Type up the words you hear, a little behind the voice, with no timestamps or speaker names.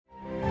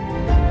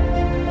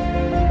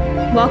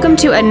Welcome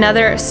to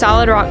another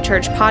Solid Rock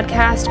Church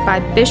podcast by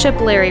Bishop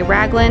Larry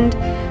Ragland,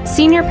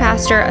 Senior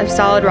Pastor of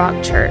Solid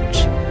Rock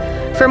Church.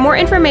 For more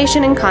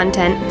information and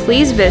content,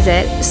 please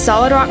visit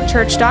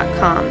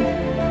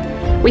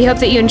solidrockchurch.com. We hope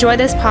that you enjoy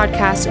this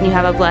podcast and you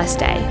have a blessed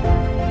day.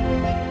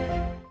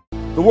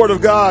 The Word of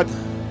God,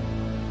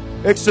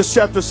 Exodus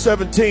chapter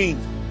 17.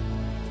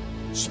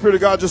 The Spirit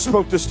of God just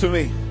spoke this to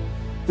me.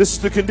 This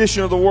is the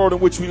condition of the world in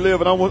which we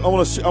live, and I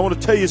want to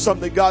tell you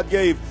something that God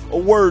gave a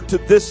word to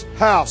this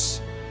house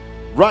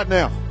right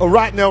now. A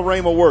right now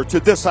rhema word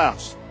to this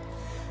house.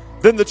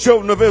 Then the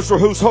children of Israel,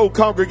 whose whole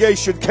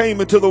congregation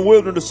came into the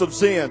wilderness of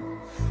Zin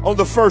on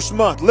the first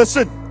month.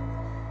 Listen,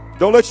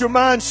 don't let your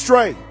mind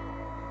stray.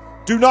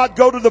 Do not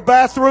go to the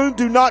bathroom.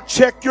 Do not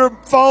check your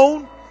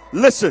phone.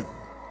 Listen.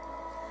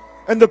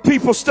 And the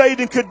people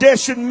stayed in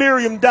Kadesh, and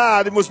Miriam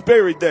died and was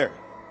buried there.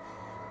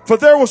 For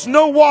there was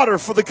no water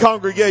for the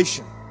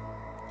congregation.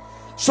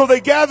 So they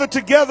gathered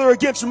together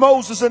against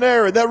Moses and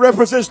Aaron. That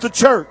represents the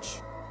church.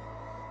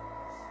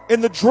 In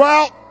the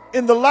drought,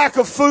 in the lack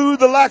of food,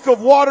 the lack of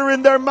water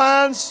in their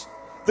minds,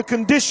 the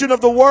condition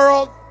of the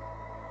world,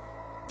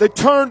 they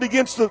turned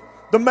against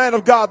the man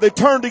of God. They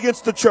turned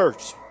against the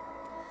church.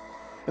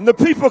 And the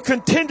people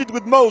contended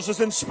with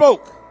Moses and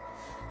spoke,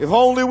 if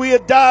only we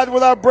had died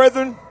with our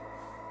brethren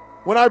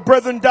when our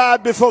brethren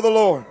died before the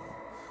Lord.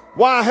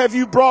 Why have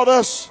you brought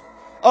us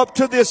up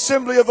to the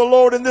assembly of the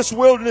Lord in this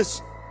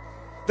wilderness,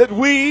 that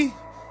we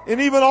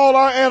and even all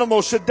our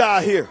animals should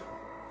die here?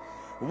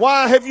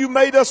 Why have you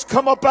made us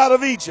come up out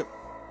of Egypt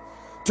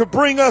to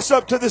bring us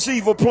up to this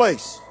evil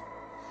place?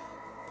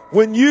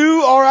 When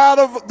you are out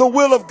of the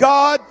will of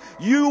God,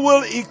 you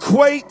will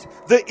equate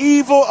the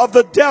evil of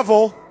the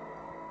devil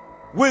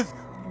with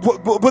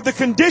the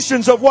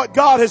conditions of what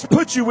God has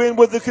put you in,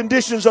 with the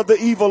conditions of the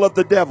evil of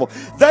the devil.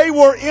 They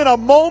were in a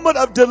moment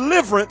of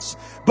deliverance,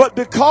 but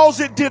because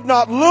it did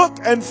not look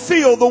and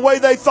feel the way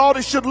they thought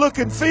it should look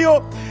and feel,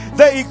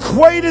 they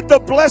equated the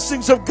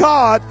blessings of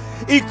God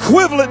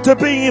equivalent to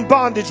being in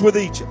bondage with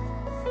Egypt.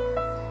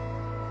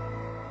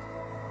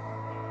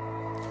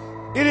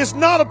 It is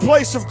not a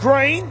place of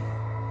grain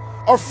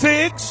or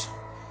figs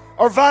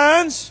or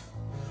vines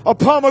or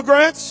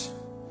pomegranates,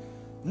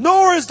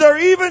 nor is there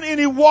even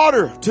any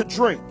water to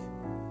drink.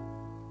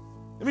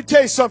 Let me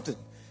tell you something.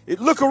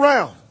 Look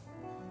around.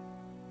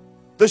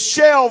 The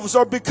shelves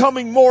are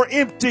becoming more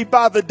empty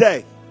by the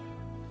day.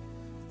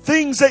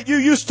 Things that you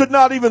used to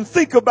not even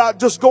think about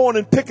just going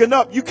and picking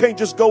up, you can't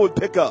just go and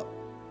pick up.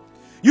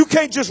 You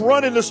can't just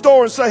run in the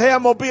store and say, hey,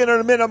 I'm going to be in there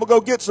in a minute. I'm going to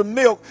go get some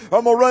milk. Or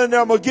I'm going to run in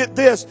there. I'm going to get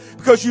this,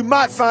 because you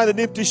might find an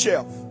empty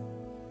shelf.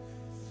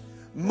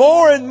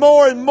 More and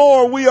more and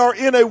more, we are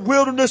in a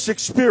wilderness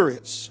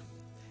experience.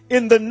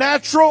 In the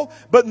natural,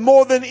 but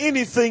more than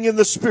anything in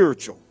the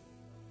spiritual.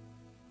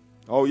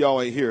 Oh, y'all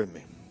ain't hearing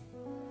me.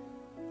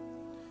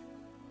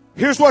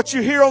 Here's what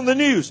you hear on the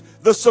news.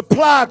 The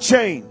supply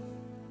chain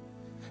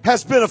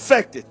has been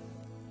affected.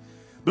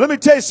 But let me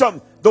tell you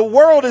something. The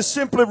world is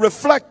simply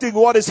reflecting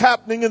what is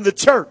happening in the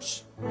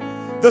church.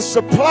 The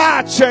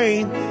supply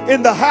chain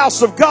in the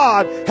house of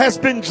God has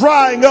been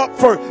drying up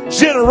for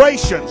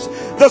generations.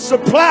 The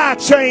supply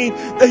chain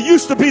that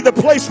used to be the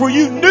place where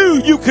you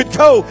knew you could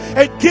go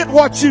and get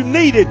what you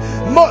needed.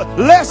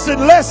 Less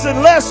and less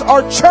and less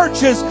are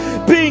churches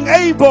being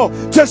able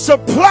to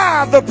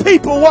supply the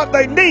people what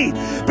they need,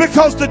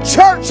 because the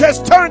church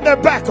has turned their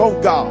back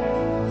on God.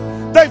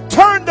 They've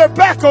turned their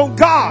back on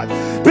God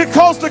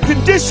because the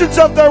conditions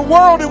of their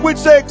world in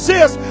which they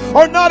exist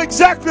are not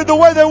exactly the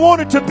way they want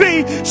it to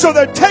be, so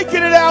they're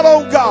taking it out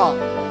on God.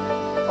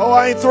 Oh,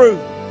 I ain't through.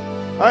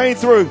 I ain't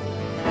through.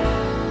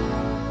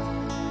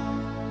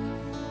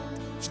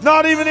 There's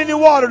not even any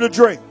water to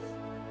drink.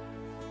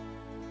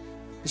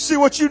 You see,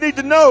 what you need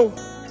to know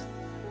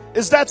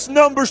is that's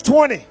Numbers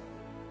 20.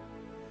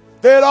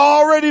 They had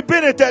already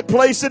been at that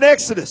place in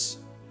Exodus.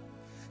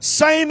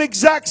 Same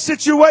exact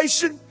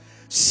situation.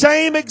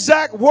 Same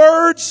exact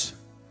words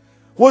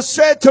was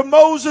said to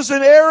Moses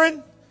and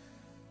Aaron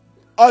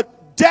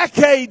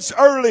decades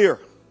earlier.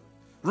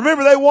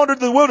 Remember, they wandered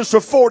in the wilderness for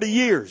 40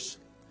 years.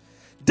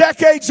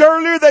 Decades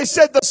earlier, they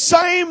said the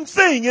same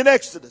thing in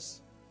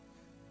Exodus.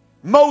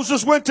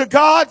 Moses went to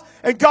God,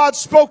 and God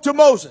spoke to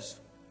Moses.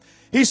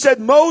 He said,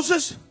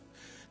 Moses,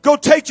 go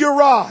take your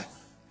rod,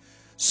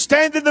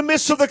 stand in the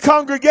midst of the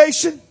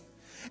congregation,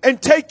 and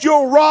take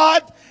your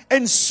rod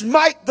and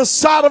smite the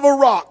side of a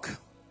rock.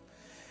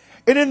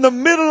 And in the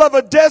middle of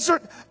a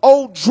desert,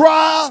 old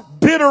dry,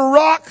 bitter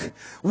rock,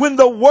 when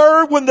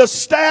the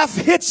staff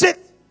hits it,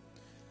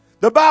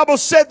 the Bible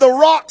said the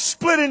rock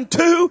split in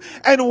two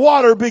and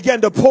water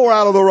began to pour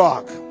out of the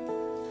rock.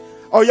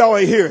 Oh, y'all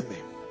ain't hearing me.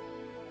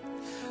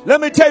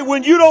 Let me tell you,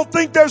 when you don't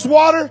think there's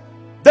water,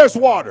 there's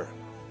water.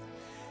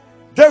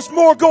 There's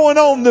more going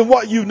on than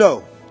what you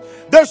know.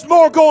 There's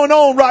more going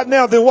on right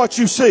now than what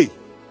you see.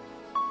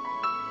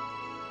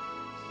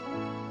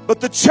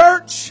 But the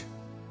church,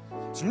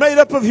 it's made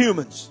up of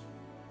humans.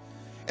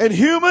 And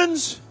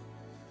humans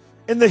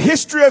in the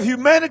history of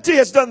humanity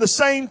has done the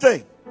same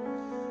thing.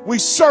 We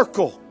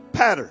circle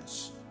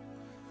patterns.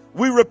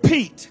 We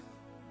repeat.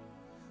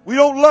 We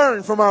don't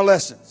learn from our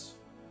lessons.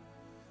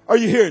 Are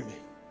you hearing me?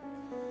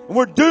 And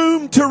we're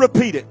doomed to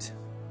repeat it.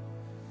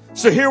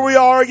 So here we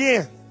are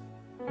again.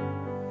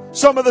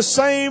 Some of the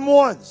same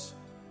ones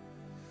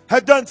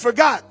had done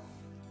forgotten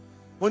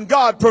when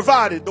God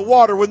provided the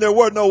water when there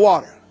was no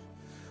water.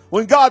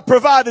 When God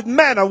provided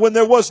manna when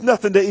there was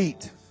nothing to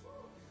eat.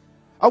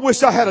 I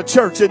wish I had a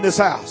church in this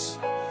house.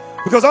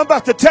 Because I'm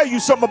about to tell you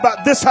something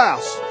about this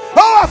house.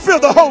 Oh, I feel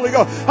the Holy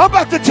Ghost. I'm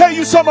about to tell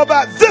you something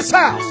about this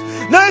house.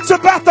 Now it's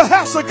about the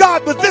house of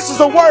God, but this is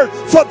a word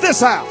for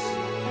this house.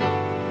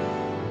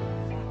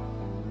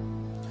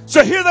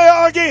 So here they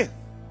are again.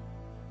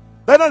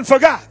 They done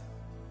forgot.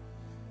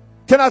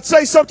 Can I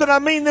say something? I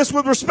mean this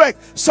with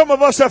respect. Some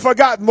of us have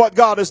forgotten what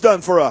God has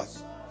done for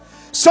us.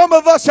 Some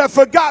of us have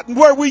forgotten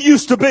where we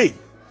used to be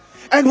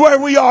and where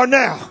we are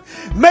now.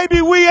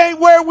 Maybe we ain't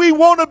where we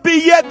want to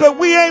be yet, but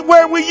we ain't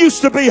where we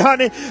used to be,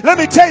 honey. Let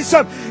me tell you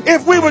something.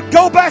 If we would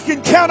go back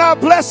and count our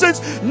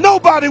blessings,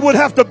 nobody would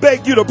have to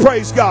beg you to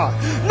praise God.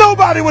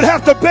 Nobody would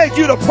have to beg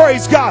you to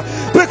praise God,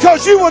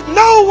 because you would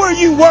know where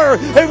you were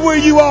and where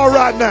you are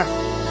right now.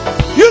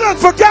 You done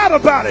forgot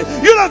about it.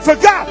 You done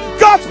forgot.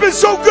 God's been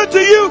so good to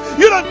you.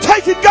 You done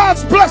taken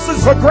God's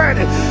blessings for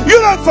granted.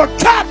 You done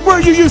forgot where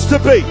you used to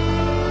be.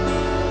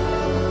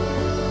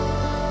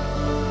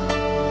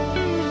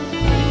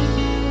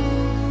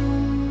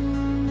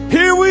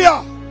 Here we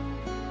are.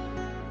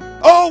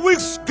 Oh, we're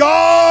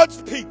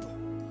God's people.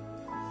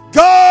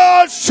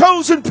 God's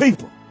chosen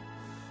people.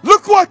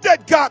 Look what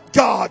that got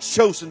God's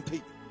chosen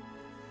people.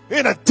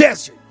 In a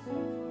desert.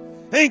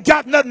 Ain't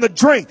got nothing to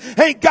drink.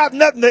 Ain't got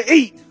nothing to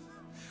eat.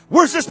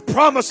 Where's this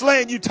promised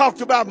land you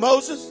talked about,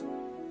 Moses?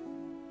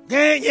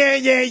 Yeah.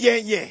 He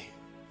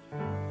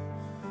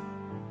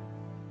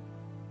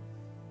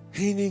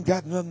ain't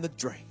got nothing to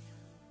drink.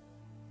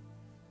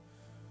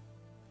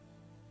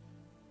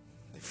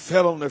 They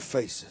fell on their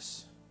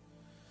faces.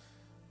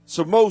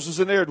 So Moses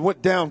and Aaron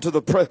went from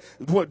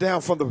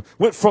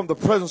the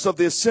presence of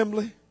the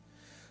assembly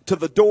to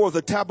the door of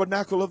the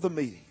tabernacle of the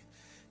meeting.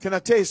 Can I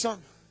tell you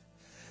something?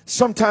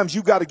 Sometimes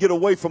you got to get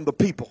away from the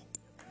people.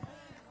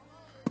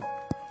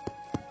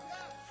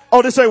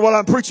 Oh, this ain't what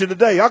I'm preaching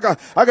today. I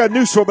got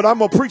news for you, but I'm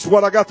going to preach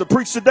what I got to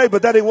preach today,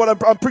 but that ain't what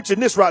I'm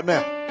preaching this right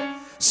now.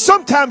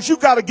 Sometimes you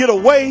got to get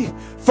away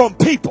from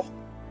people.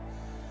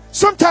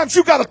 Sometimes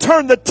you got to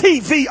turn the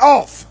TV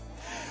off.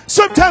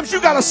 Sometimes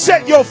you got to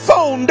set your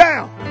phone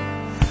down.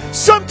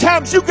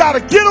 Sometimes you got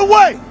to get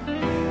away,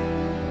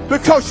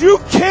 because you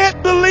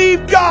can't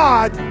believe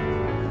God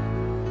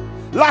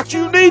like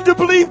you need to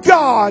believe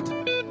God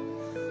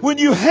when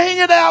you're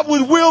hanging out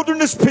with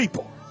wilderness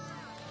people.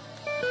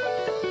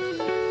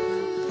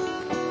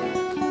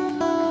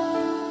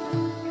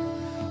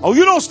 Oh,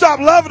 you don't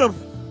stop loving them.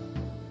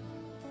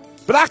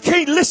 But I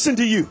can't listen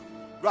to you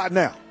right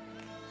now.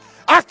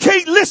 I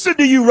can't listen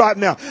to you right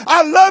now.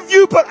 I love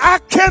you, but I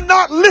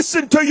cannot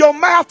listen to your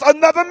mouth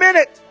another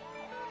minute.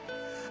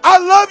 I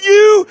love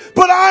you,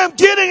 but I am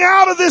getting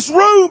out of this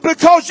room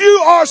because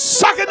you are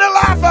sucking the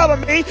life out of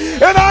me,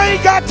 and I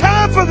ain't got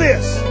time for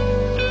this.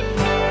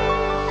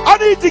 I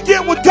need to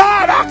get with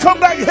God. I'll come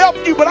back and help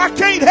you, but I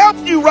can't help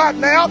you right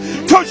now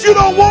because you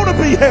don't want to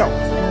be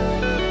helped.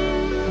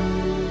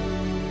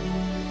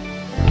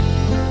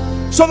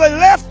 So they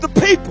left the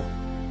people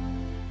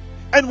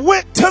and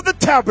went to the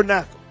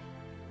tabernacle.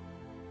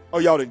 Oh,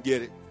 y'all didn't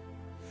get it.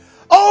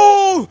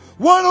 Oh,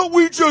 why don't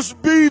we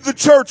just be the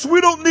church?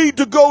 We don't need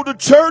to go to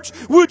church.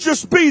 We'll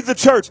just be the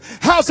church.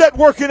 How's that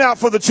working out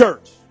for the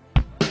church?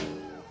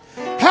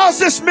 How's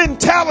this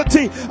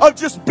mentality of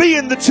just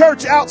being the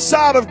church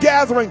outside of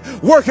gathering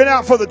working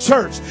out for the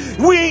church?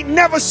 We ain't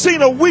never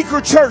seen a weaker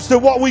church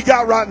than what we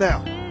got right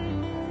now.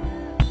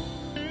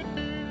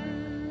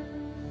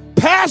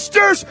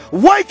 Pastors,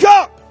 wake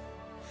up.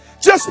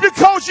 Just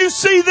because you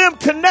see them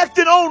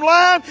connected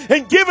online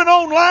and giving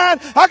online,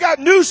 I got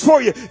news for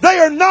you. They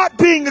are not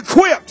being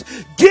equipped.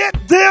 Get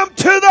them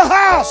to the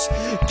house.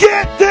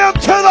 Get them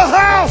to the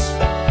house.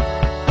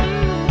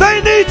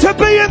 They need to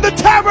be in the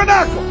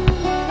tabernacle.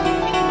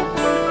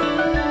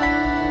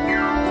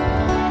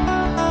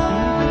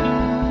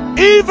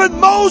 Even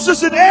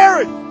Moses and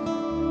Aaron.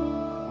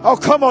 Oh,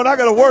 come on, I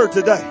got a word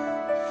today.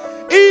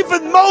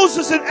 Even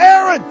Moses and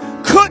Aaron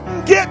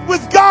couldn't get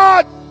with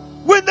God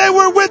when they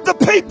were with the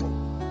people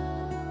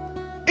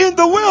in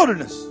the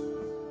wilderness.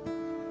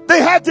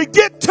 They had to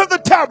get to the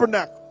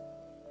tabernacle.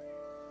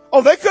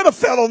 Oh, they could have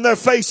fell on their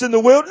face in the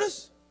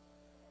wilderness.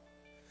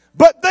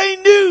 But they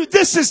knew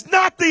this is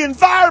not the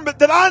environment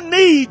that I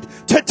need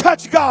to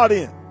touch God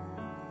in.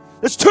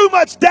 There's too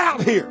much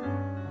doubt here.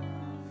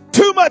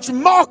 Too much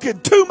mocking.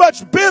 Too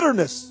much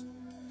bitterness.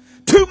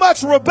 Too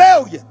much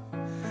rebellion.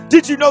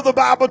 Did you know the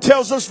Bible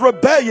tells us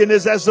rebellion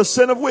is as the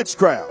sin of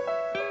witchcraft?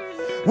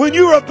 When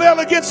you rebel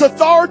against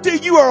authority,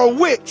 you are a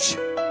witch.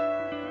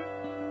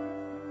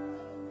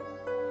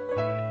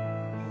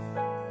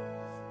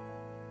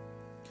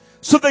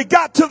 So they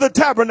got to the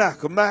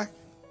tabernacle, Mac.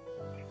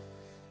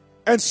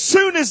 And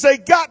soon as they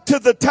got to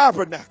the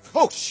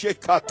tabernacle,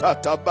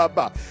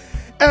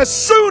 as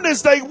soon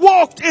as they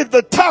walked in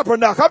the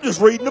tabernacle, I'm just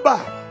reading the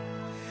Bible.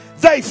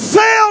 they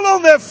fell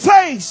on their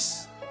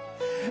face,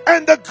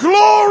 and the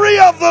glory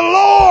of the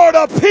Lord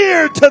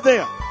appeared to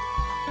them.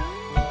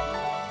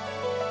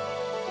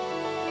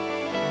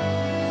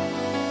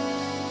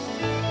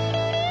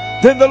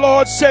 Then the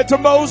Lord said to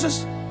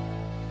Moses,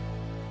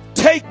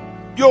 take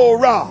your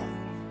rod,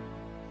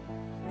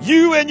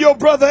 you and your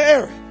brother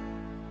Aaron,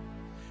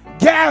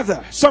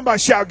 gather. Somebody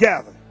shout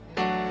gather.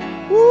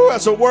 Ooh,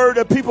 that's a word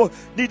that people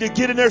need to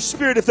get in their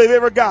spirit if they've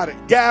ever got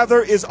it.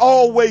 Gather has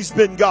always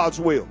been God's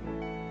will.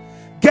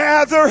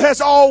 Gather has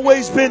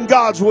always been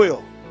God's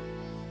will.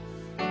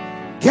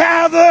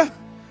 Gather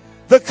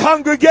the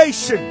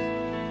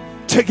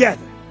congregation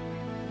together.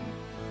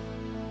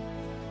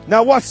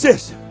 Now watch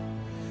this.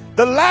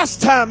 The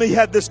last time he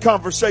had this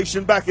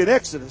conversation back in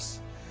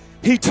Exodus,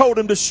 he told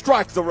him to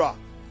strike the rock.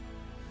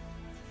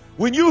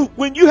 When you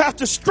have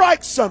to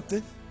strike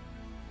something,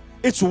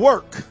 it's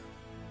work.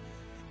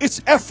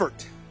 It's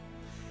effort.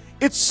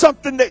 It's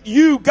something that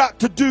you got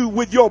to do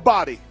with your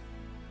body.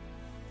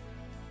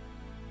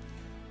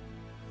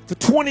 For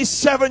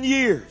 27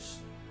 years,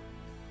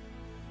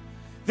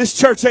 this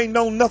church ain't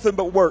known nothing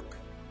but work.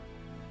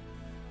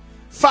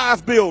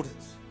 5 buildings.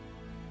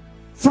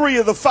 3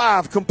 of the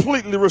 5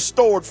 completely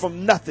restored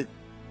from nothing.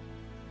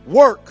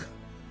 Work,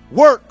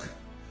 work,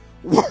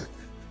 work.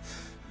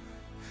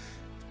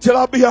 Till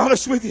I'll be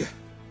honest with you,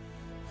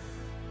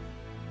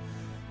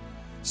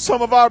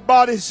 some of our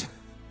bodies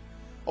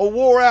are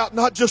wore out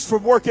not just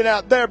from working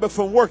out there, but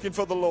from working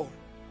for the Lord.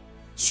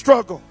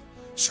 Struggle,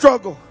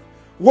 struggle,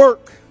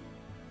 work.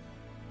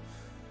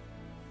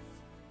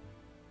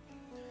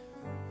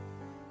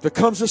 There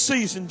comes a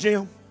season,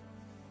 Jim,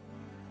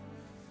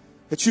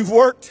 that you've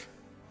worked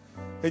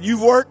and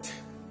you've worked,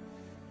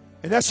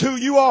 and that's who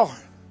you are.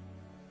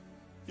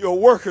 You're a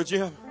worker,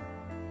 Jim.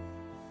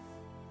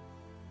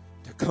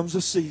 There comes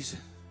a season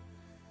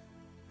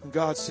when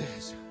God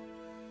says,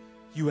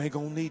 you ain't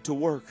going to need to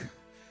work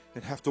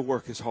and have to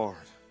work as hard.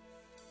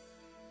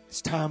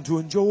 It's time to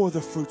enjoy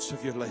the fruits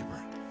of your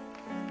labor.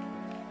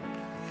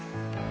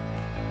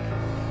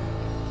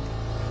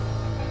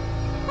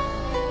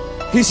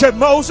 He said,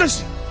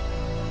 Moses,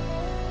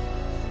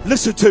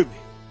 listen to me.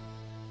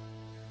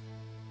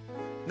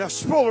 Now,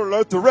 spoiler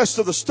alert, the rest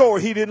of the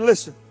story, he didn't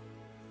listen.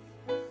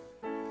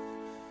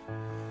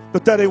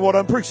 But that ain't what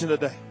I'm preaching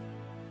today.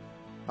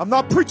 I'm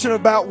not preaching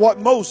about what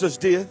Moses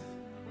did.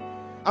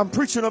 I'm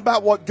preaching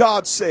about what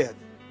God said.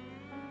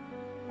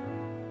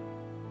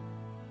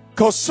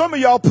 Because some of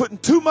y'all putting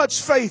too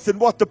much faith in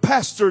what the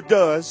pastor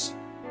does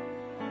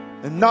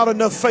and not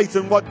enough faith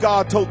in what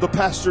God told the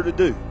pastor to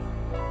do.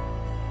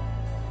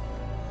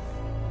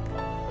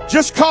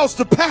 Just because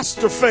the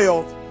pastor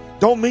failed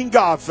don't mean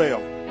God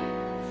failed.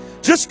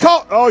 Just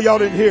cause, oh, y'all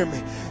didn't hear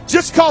me.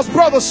 Just cause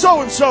brother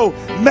so-and-so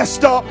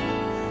messed up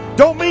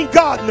don't mean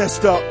God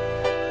messed up.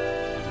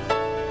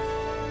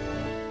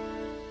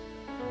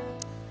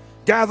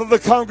 Gather the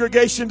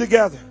congregation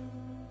together.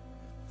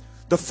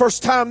 The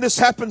first time this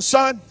happened,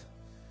 son,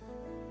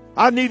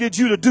 I needed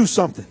you to do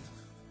something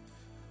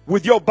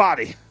with your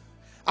body.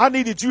 I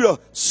needed you to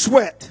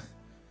sweat.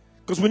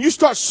 Because when you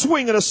start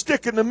swinging a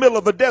stick in the middle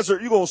of a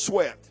desert, you're going to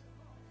sweat.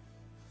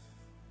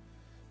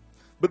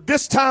 But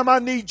this time I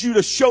need you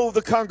to show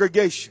the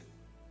congregation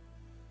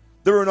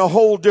they're in a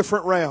whole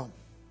different realm.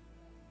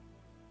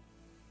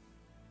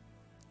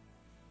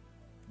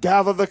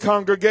 Gather the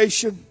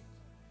congregation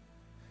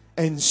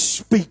and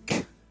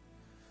speak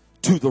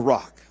to the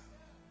rock.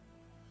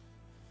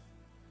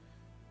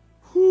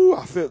 Whew,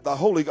 I feel the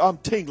Holy, I'm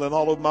tingling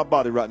all over my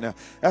body right now.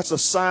 That's a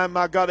sign,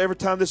 my God, every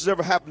time this has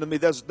ever happened to me,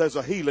 there's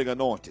a healing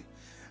anointing.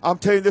 I'm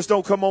telling you, this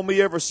don't come on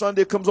me every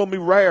Sunday. It comes on me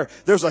rare.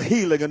 There's a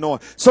healing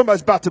anointing.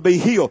 Somebody's about to be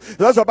healed.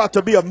 There's about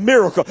to be a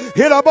miracle. I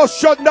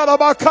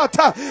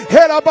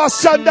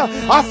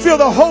feel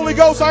the Holy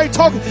Ghost. I ain't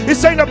talking.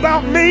 This ain't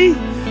about me.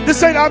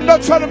 I'm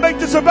not trying to make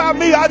this about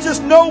me. I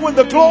just know when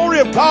the glory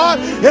of God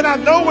and I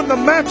know when the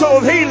mantle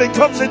of healing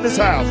comes in this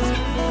house.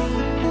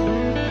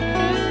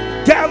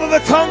 Gather the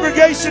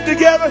congregation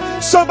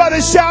together. Somebody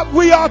shout,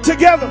 we are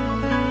together.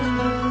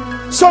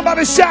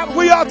 Somebody shout,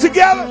 we are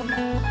together.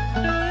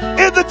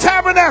 In the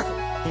tabernacle.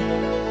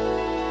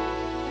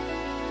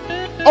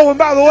 Oh, and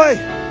by the way,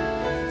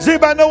 does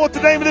anybody know what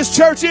the name of this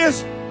church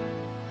is?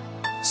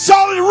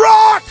 Solid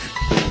Rock.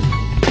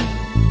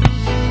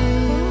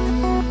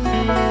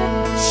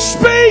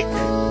 Speak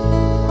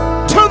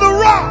to the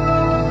rock.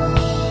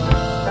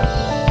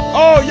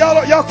 Oh,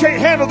 y'all can't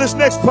handle this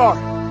next part.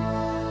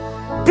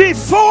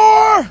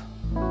 Before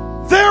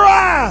their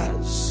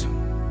eyes,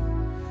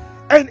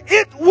 and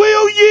it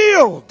will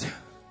yield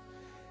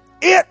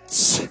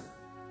its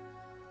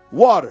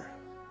water.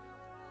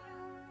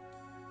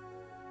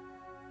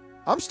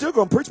 I'm still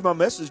going to preach my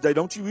message today.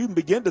 Don't you even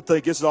begin to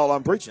think it's all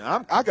I'm preaching.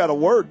 I got a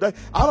word today.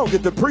 I don't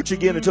get to preach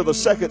again until the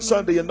second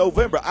Sunday in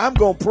November. I'm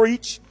going to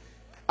preach.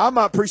 I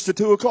might preach to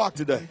 2 o'clock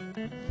today.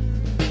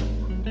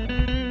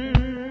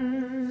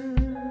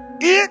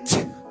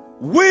 It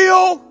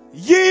will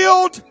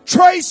yield,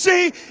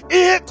 Tracy,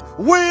 it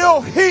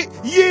will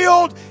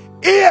yield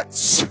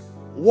its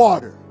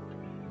water.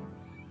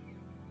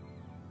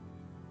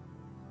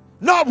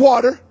 Not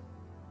water.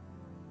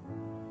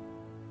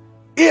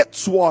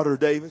 It's water,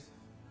 David.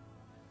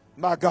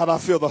 My God, I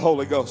feel the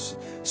Holy Ghost.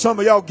 Some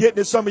of y'all getting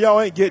it, some of y'all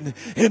ain't getting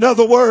it. In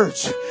other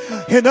words,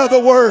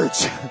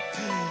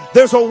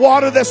 there's a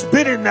water that's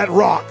been in that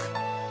rock.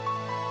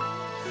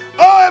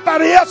 Oh,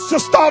 everybody else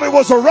just thought it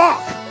was a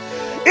rock.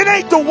 It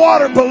ain't the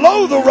water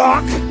below the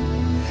rock.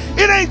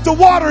 It ain't the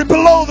water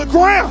below the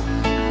ground.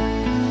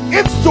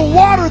 It's the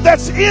water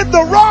that's in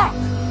the rock.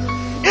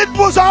 It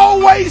was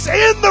always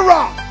in the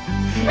rock.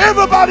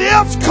 Everybody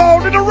else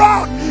called it a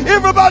rock.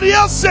 Everybody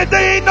else said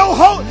they ain't no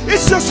hope.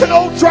 It's just an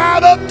old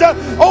dried up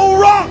old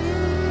rock.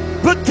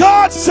 But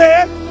God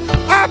said,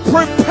 I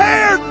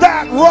prepared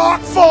that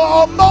rock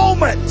for a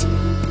moment.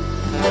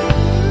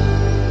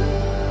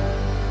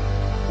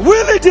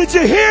 Willie, did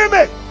you hear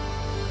me?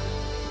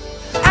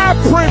 I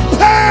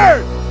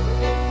prepared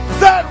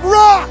that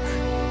rock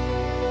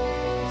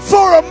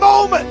for a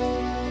moment.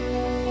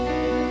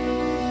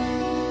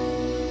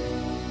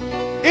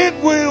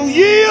 It will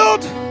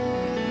yield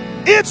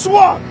its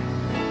water.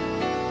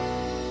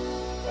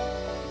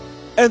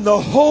 And the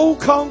whole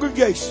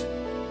congregation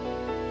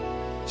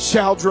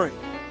shall drink.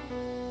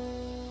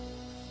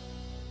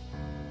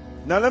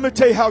 Now let me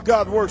tell you how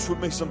God works with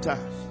me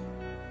sometimes.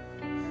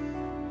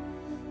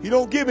 He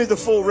don't give me the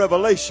full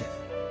revelation.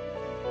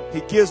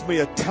 He gives me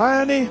a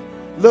tiny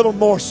little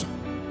morsel.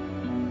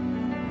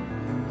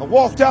 I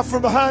walked out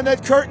from behind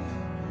that curtain.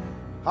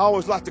 I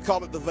always like to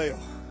call it the veil.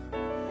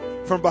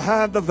 From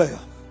behind the veil.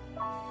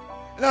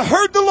 And I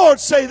heard the Lord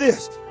say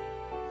this.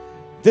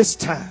 This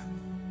time,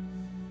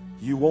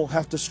 you won't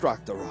have to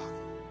strike the rock.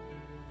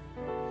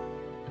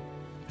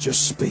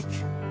 Just speak.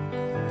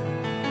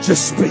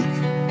 Just speak.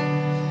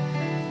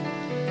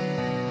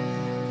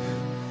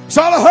 That's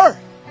all I heard.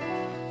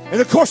 And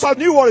of course I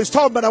knew what he was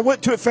talking about. I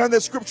went to it, found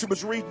that scripture,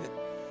 was reading it.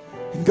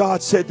 And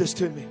God said this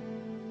to me.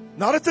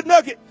 Not at the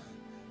nugget,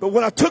 but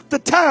when I took the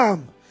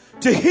time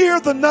to hear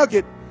the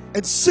nugget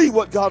and see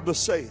what God was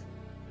saying.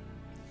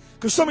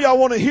 Because some of y'all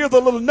want to hear the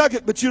little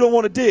nugget, but you don't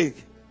want to dig.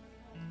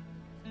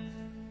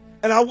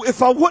 And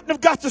if I wouldn't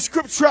have got the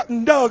scripture out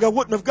and dug, I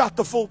wouldn't have got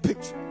the full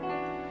picture.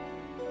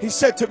 He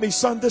said to me,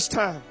 son, this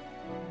time,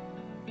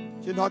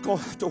 you're not going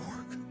to have to work.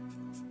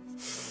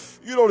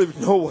 You don't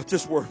even know what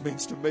this word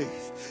means to me.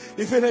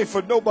 If it ain't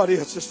for nobody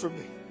else, it's for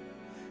me.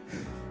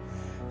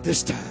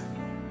 This time,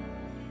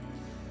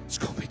 it's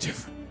going to be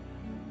different.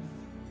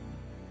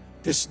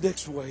 This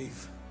next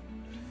wave,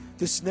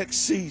 this next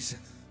season,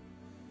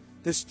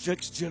 this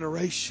next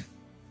generation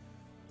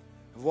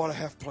of what I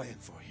have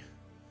planned for you,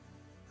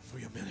 for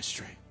your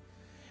ministry,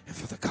 and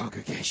for the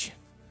congregation.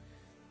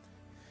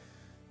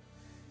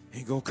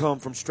 Ain't going to come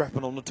from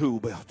strapping on the tool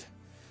belt.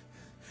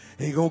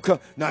 Ain't going to come.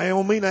 Now, it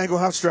don't mean I ain't going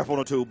to have to strap on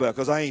a tool belt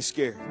because I ain't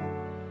scared.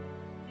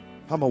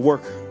 I'm a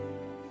worker.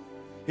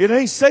 It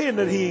ain't saying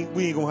that we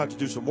ain't going to have to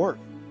do some work.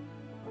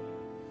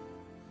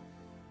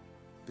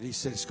 But he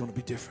said it's going to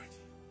be different.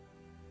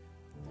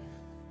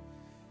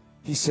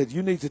 He said,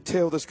 you need to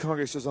tell this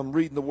congregation, as I'm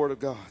reading the Word of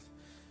God.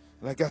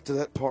 And I got to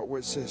that part where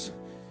it says,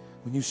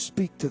 when you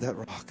speak to that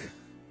rock,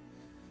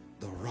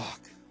 the rock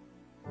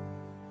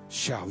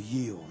shall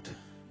yield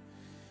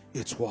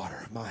its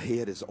water. My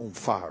head is on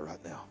fire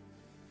right now.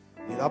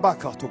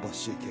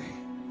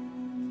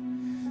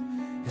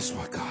 This is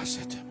what God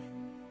said to me.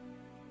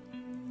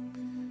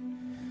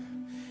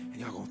 And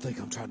y'all gonna think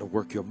I'm trying to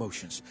work your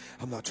emotions.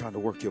 I'm not trying to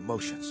work your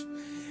emotions.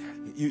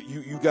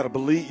 You got to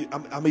believe.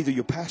 I'm either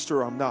your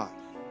pastor or I'm not.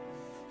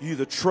 You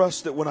either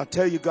trust that when I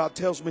tell you God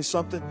tells me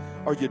something,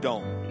 or you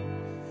don't.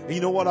 And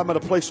you know what? I'm at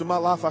a place in my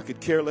life I could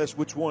care less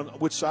which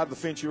side of the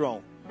fence you're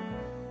on.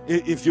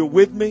 If you're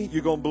with me,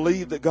 you're going to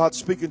believe that God's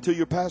speaking to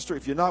your pastor.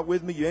 If you're not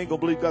with me, you ain't going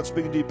to believe God's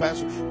speaking to your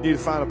pastor. You need to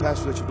find a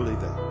pastor that you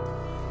believe that.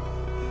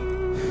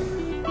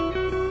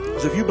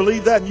 Because if you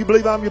believe that and you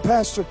believe I'm your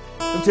pastor,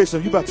 let me tell you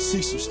something. You're about to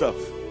see some stuff.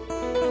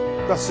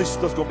 You're about to see some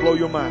stuff that's going to blow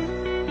your mind.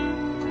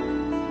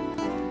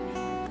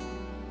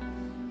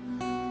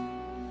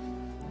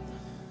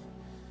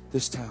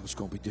 This time it's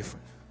going to be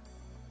different.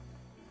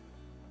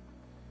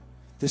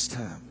 This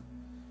time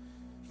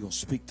you're going to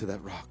speak to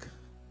that rock.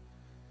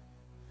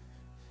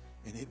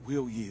 And it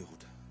will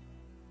yield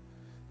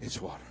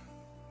its water.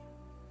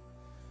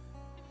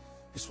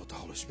 This is what the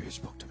Holy Spirit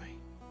spoke to me.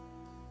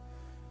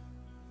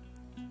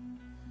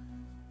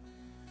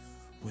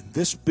 When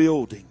this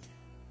building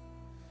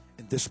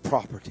and this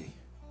property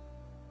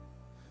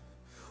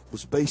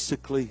was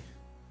basically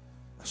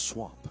a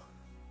swamp.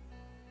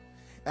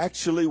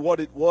 Actually, what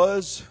it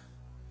was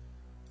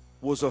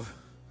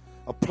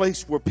a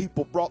place where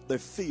people brought their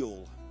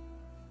fill.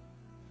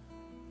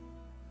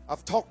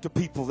 I've talked to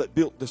people that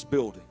built this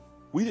building.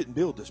 We didn't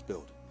build this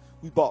building.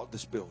 We bought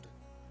this building.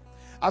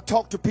 I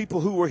talked to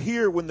people who were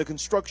here when the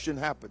construction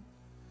happened,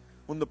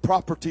 when the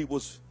property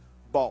was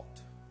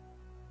bought.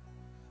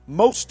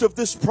 Most of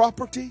this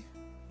property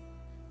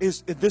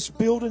is, this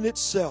building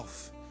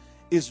itself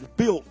is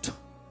built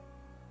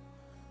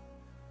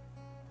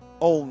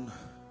on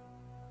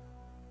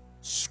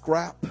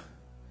scrap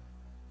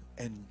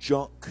and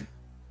junk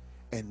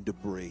and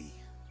debris.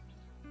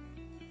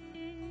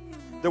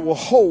 There were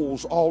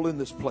holes all in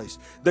this place.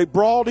 They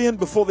brought in,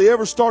 before they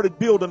ever started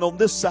building on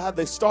this side,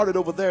 they started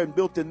over there and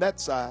built in that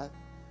side.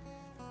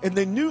 And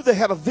they knew they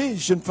had a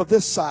vision for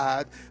this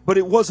side, but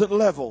it wasn't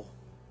level.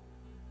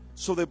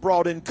 So they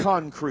brought in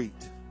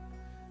concrete.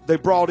 They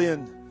brought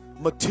in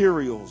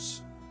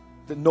materials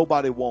that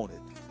nobody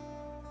wanted.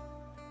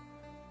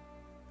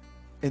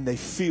 And they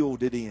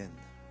filled it in.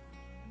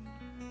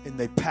 And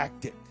they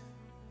packed it.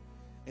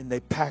 And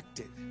they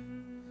packed it.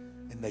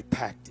 And they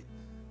packed it.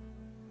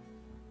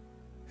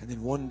 And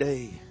then one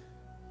day,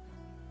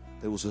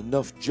 there was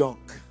enough junk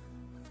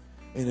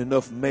and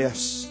enough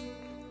mess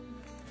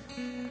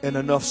and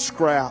enough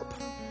scrap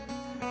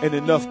and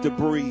enough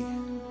debris.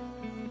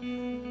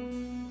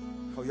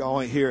 Oh,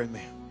 y'all ain't hearing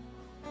me.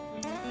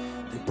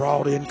 They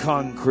brought in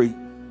concrete.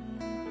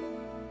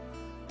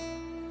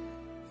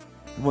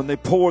 And when they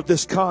poured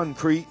this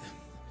concrete,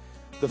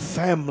 the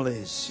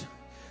families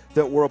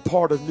that were a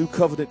part of New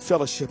Covenant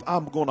Fellowship,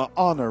 I'm going to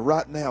honor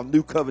right now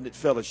New Covenant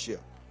Fellowship.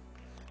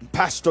 And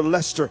Pastor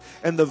Lester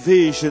and the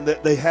vision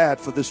that they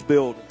had for this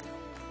building.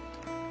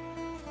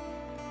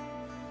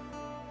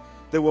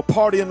 They were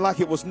partying like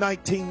it was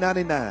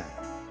 1999,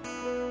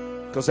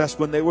 because that's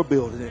when they were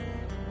building it.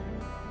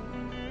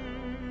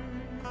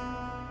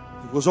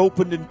 It was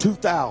opened in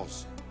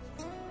 2000.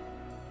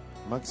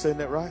 Am I saying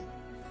that right?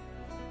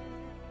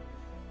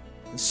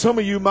 And some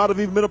of you might have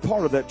even been a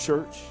part of that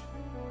church.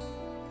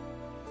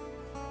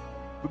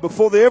 But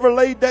before they ever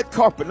laid that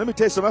carpet, let me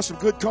tell you something, that's some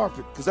good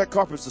carpet, because that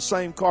carpet's the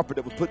same carpet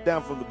that was put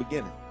down from the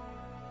beginning.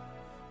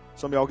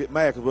 Some of y'all get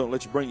mad because we don't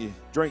let you bring your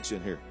drinks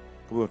in here,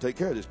 because we're going to take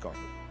care of this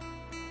carpet.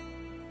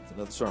 It's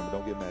another sermon,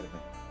 don't get mad at me.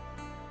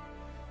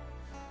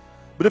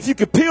 But if you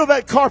could peel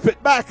that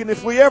carpet back, and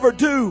if we ever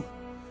do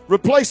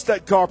replace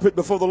that carpet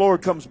before the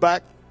Lord comes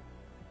back,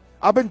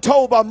 I've been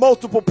told by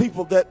multiple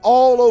people that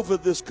all over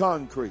this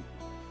concrete,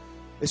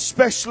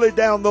 especially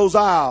down those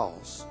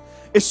aisles,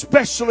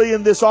 especially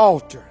in this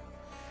altar,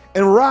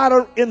 and right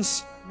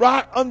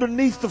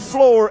underneath the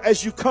floor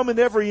as you come in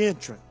every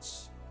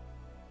entrance,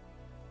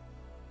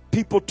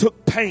 people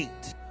took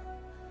paint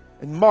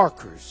and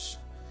markers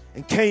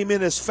and came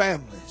in as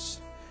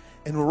families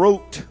and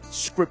wrote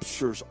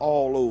scriptures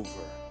all over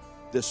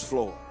this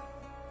floor.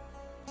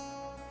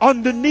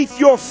 Underneath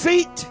your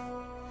feet,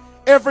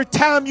 every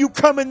time you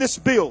come in this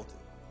building,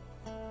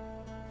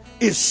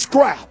 is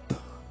scrap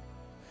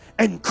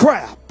and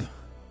crap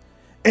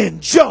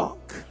and junk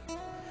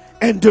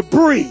and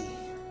debris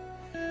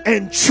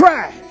and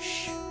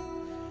trash,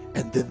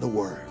 and then the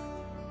Word.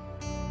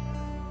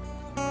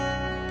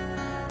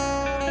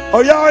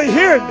 Oh, y'all ain't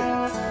hearing me?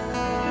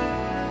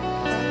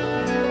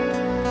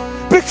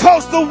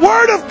 Because the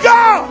Word of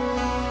God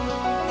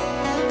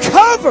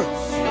covers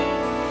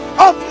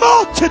a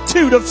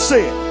multitude of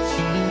sins.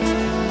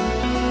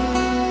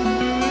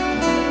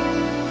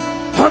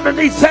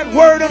 Underneath that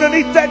Word,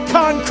 underneath that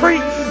concrete,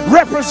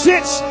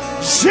 represents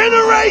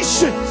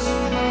generations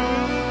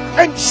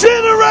and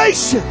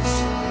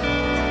generations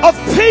of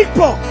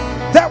people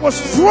that was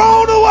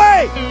thrown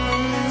away,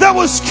 that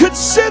was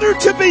considered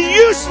to be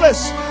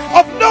useless,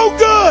 of no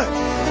good,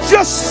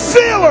 just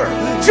filler,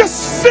 just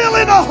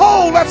filling a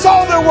hole. That's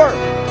all there were.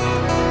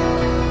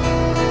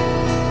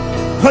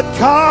 But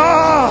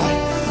God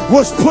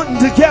was putting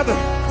together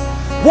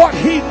what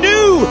He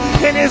knew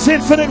in His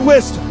infinite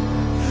wisdom.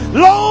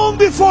 Long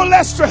before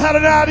Lester had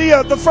an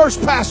idea, the first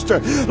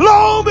pastor,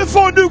 long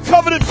before New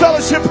Covenant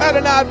Fellowship had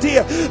an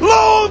idea,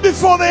 long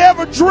before they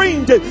ever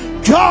dreamed it,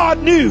 God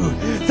knew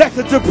that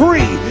the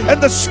debris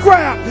and the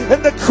scrap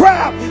and the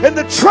crap and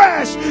the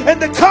trash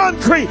and the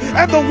concrete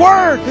and the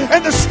Word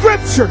and the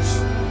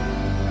Scriptures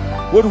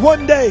would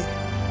one day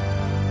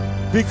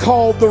be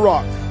called the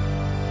rock.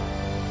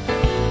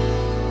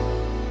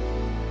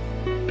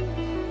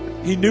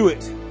 He knew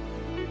it.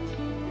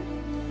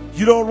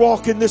 You don't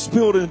walk in this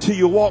building until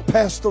you walk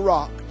past the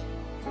rock.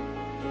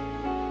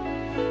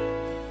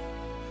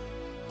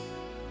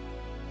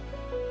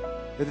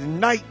 And in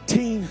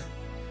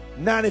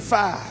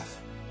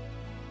 1995,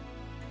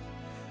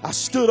 I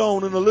stood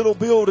in a little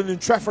building in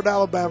Trafford,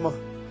 Alabama,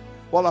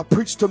 while I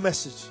preached a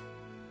message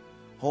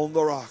on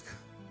the rock.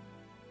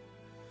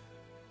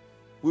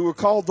 We were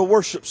called the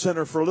Worship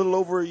Center for a little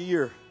over a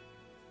year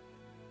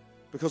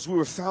because we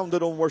were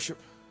founded on worship.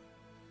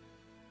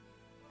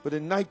 But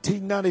in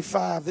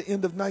 1995, the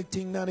end of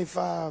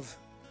 1995,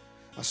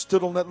 I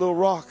stood on that little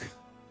rock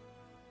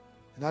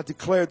and I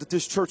declared that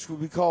this church would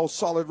be called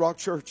Solid Rock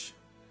Church.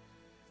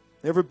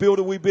 Every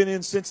building we've been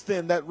in since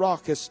then, that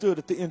rock has stood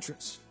at the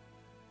entrance.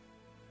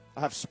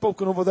 I've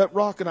spoken over that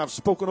rock, and I've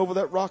spoken over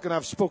that rock, and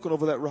I've spoken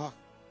over that rock.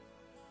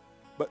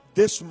 But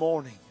this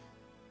morning,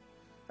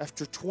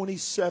 after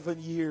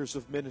 27 years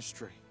of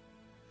ministry,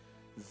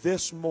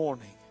 this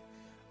morning,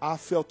 I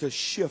felt a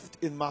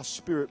shift in my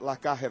spirit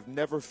like I have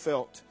never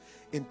felt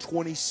in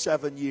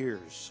 27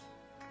 years.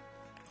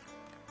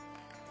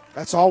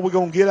 That's all we're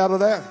going to get out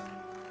of that.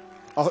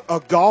 A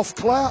golf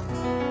clap?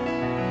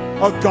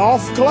 A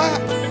golf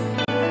clap?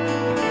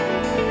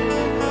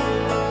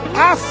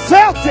 I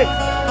felt it.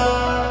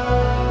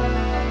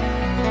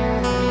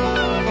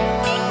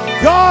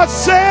 God God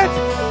said,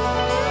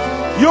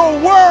 your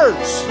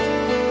words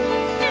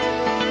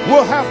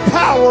will have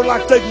power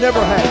like they've never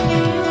had.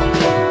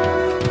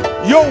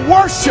 Your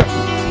worship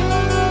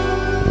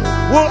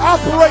will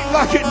operate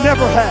like it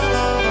never had.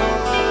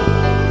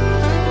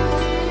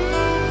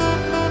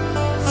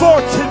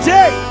 For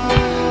today,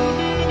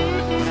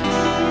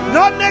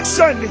 not next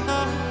Sunday,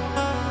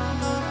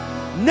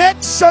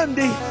 next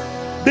Sunday,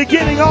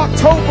 beginning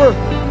October,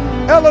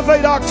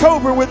 Elevate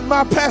October with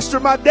my pastor,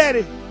 my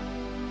daddy,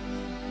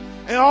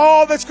 and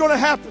all that's going to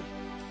happen,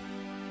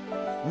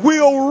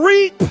 we'll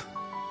reap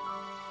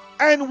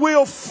and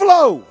we'll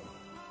flow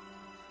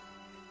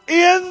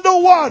in the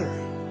water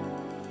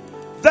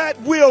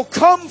that will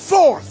come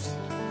forth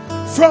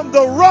from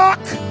the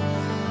rock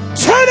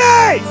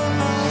today.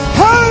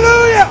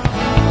 Hallelujah!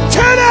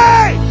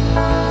 Today!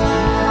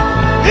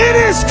 It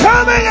is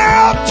coming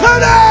out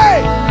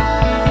today!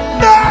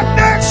 Not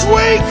next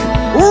week!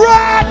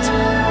 Right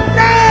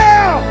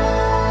now!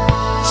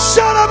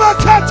 Son of a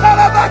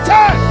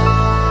katalabata!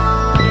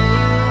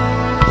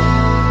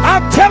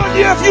 I'm telling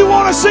you, if you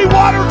want to see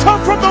water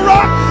come from the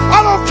rock,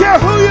 I don't care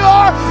who you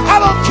are. I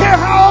don't care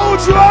how old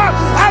you are.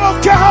 I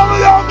don't care how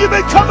long you've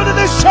been coming to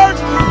this church.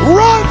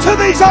 Run to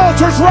these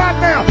altars right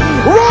now.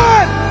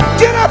 Run!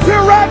 Get up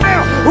here right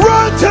now.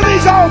 Run to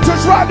these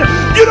altars right now.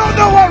 You don't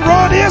know what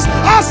run is.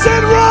 I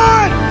said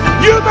run!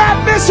 You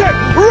might miss it.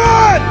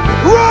 Run!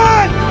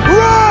 Run!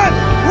 Run!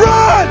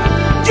 Run!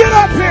 Get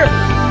up here!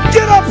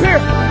 Get up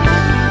here!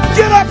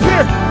 Get up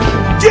here!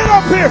 Get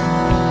up here!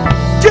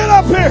 Get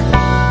up here!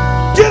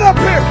 Get up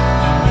here!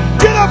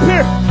 Get up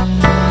here!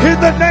 In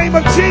the name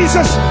of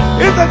Jesus!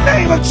 In the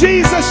name of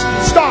Jesus!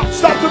 Stop!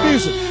 Stop the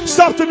music!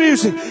 Stop the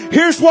music!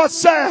 Here's what's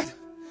sad.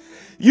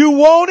 You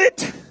want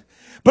it,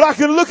 but I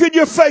can look at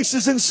your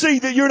faces and see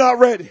that you're not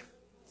ready.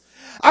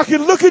 I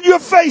can look at your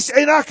face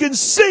and I can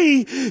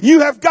see you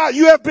have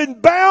been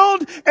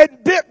bound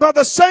and bit by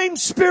the same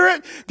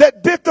spirit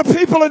that bit the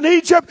people in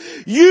Egypt.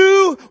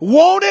 You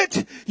want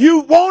it.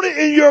 You want it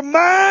in your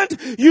mind.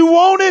 You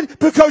want it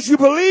because you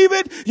believe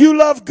it. You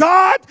love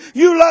God.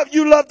 You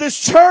love this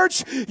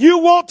church. You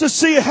want to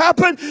see it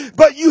happen,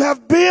 but you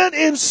have been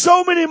in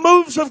so many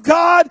moves of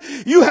God.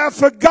 You have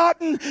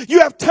forgotten. You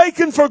have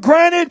taken for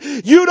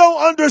granted. You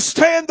don't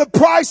understand the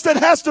price that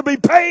has to be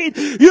paid.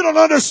 You don't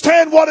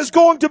understand what is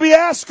going to be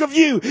asked of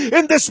you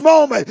in this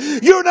moment.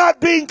 You're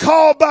not being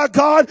called by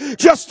God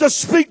just to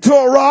speak to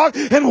a rock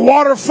and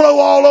water flow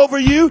all over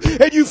you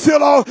and you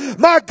feel all,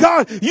 my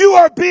God, you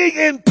are being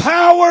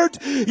empowered.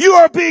 You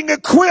are being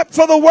equipped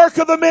for the work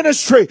of the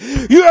ministry.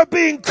 You are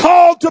being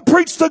called to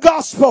preach the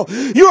gospel.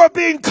 You are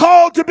being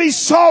called to be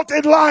salt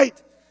and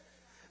light.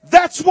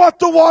 That's what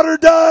the water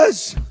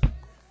does.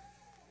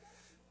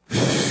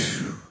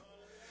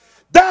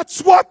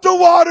 That's what the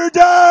water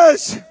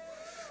does.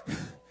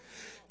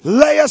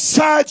 Lay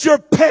aside your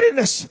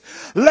pettiness.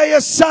 Lay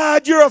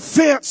aside your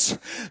offense.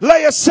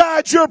 Lay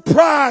aside your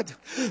pride.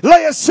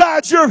 Lay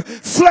aside your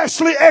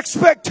fleshly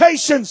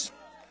expectations.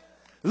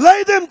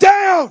 Lay them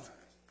down.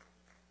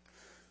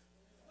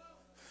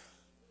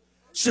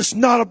 It's just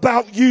not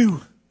about you.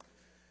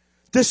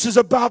 This is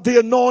about the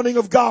anointing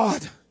of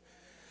God.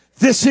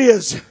 This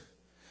is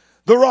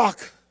the rock.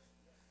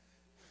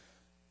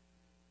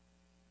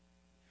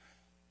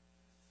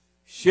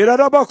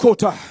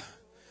 Shirarabakota.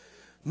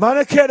 Out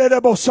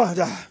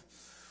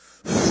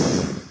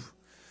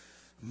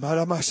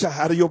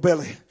of your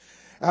belly.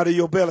 Out of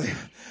your belly.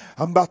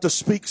 I'm about to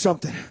speak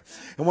something.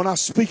 And when I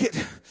speak it,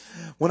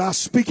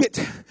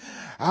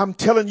 I'm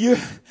telling you,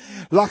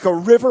 like a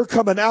river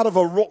coming out of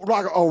a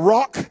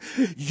rock,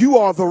 you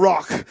are the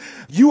rock.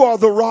 You are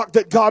the rock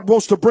that God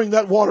wants to bring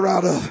that water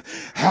out of.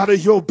 Out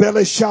of your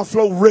belly shall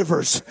flow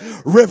rivers,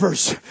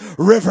 rivers,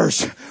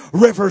 rivers,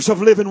 rivers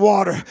of living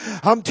water.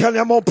 I'm telling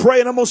you, I'm going to pray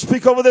and I'm going to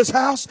speak over this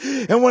house.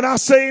 And when I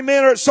say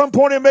amen, or at some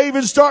point it may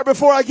even start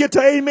before I get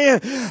to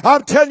amen,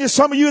 I'm telling you,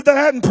 some of you that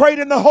hadn't prayed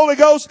in the Holy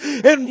Ghost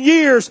in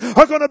years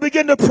are going to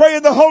begin to pray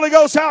in the Holy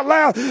Ghost out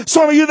loud.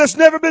 Some of you that's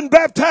never been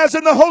baptized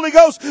in the Holy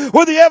Ghost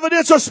with the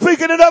evidence of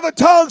speaking in other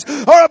tongues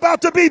are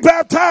about to be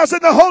baptized in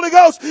the Holy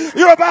Ghost.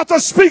 You're about to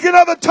speak in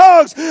other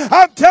tongues.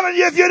 I'm telling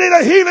you, if you need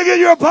a healing in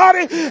your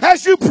body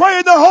as you pray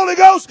in the Holy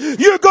Ghost,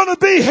 you're going to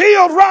be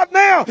healed right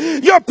now.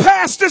 Your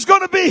past is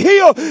going to be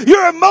healed.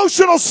 Your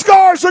emotional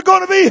scars are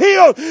going to be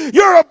healed.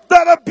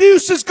 That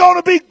abuse is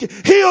going to be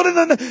healed. And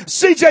then,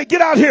 CJ,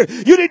 get out here.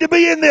 You need to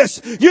be in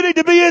this. You need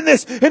to be in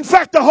this. In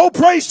fact, the whole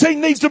praise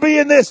team needs to be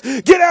in this.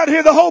 Get out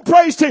here, the whole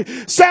praise team.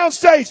 Sound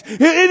stage.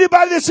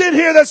 Anybody that's in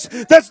here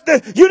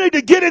you need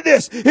to get in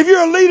this. If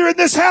you're a leader in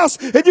this house,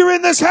 if you're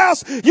in this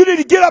house, you need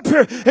to get up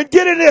here and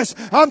get in this.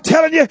 I'm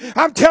telling you,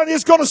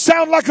 it's going to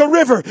sound like a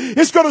river.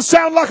 It's going to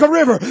sound like a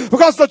river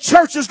because the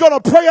church is going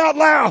to pray out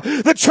loud.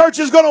 The church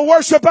is going to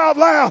worship out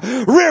loud.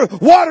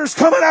 Water's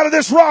coming out of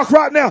this rock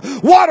right now.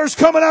 Water's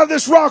coming out of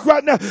this rock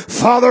right now.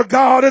 Father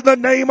God, in the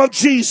name of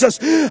Jesus,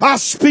 I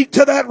speak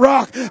to that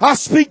rock. I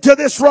speak to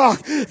this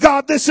rock.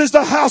 God, this is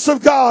the house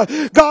of God.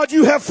 God,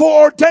 you have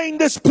foreordained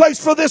this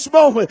place for this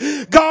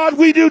moment. God,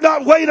 we do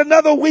not wait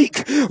another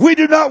week. We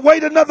do not not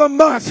wait another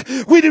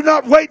month. We do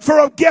not wait for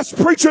a guest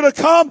preacher to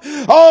come.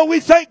 Oh, we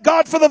thank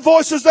God for the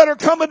voices that are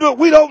coming to it.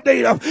 We don't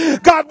need them.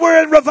 God,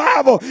 we're in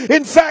revival.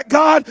 In fact,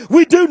 God,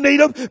 we do need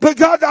them. But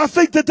God, I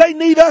think that they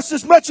need us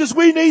as much as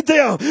we need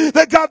them.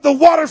 That God, the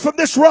water from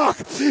this rock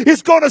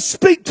is going to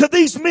speak to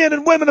these men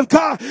and women of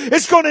God.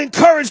 It's going to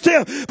encourage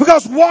them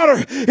because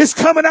water is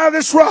coming out of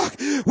this rock.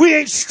 We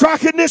ain't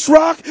striking this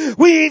rock.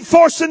 We ain't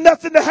forcing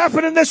nothing to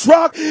happen in this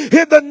rock.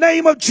 In the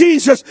name of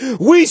Jesus,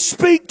 we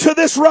speak to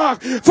this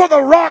rock, for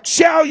the rock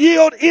shall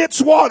yield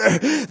its water.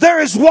 There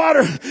is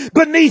water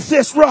beneath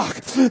this rock.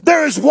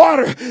 There is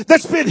water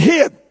that's been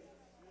hid.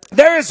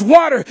 There is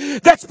water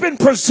that's been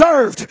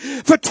preserved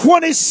for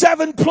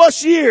 27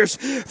 plus years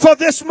for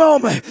this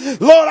moment.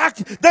 Lord,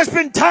 there's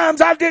been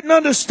times I didn't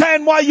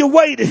understand why you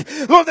waited.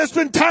 Lord, there's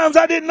been times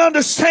I didn't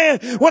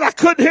understand when I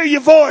couldn't hear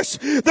your voice.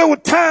 There were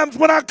times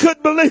when I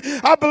couldn't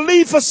believe. I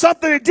believed for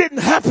something that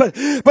didn't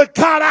happen. But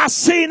God, I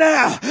see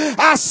now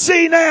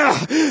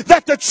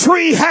that the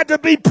tree had to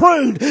be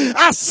pruned.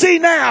 I see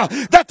now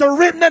that the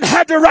remnant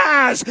had to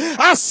rise.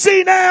 I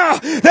see now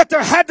that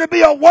there had to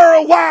be a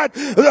worldwide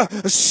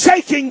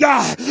shaking,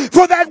 God,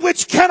 for that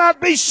which cannot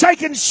be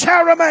shaken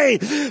shall remain.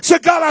 So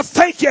God, I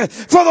thank you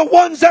for the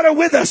ones that are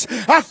with us.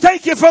 I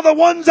thank you for the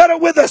ones that are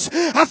with us.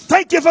 I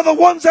thank you for the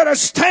ones that are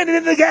standing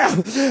in the gap.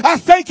 I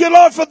thank you,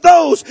 Lord, for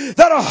those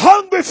that are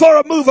hungry for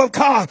a move of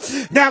God.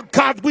 Now,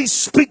 God, we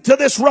speak to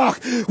this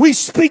rock. We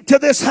speak to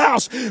this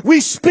house.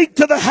 We speak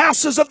to the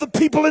houses of the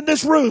people in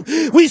this room.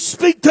 We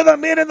speak to the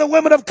men and the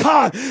women of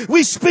God.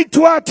 We speak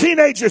to our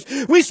teenagers.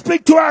 We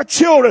speak to our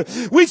children.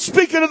 We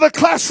speak into the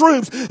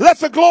classrooms. Let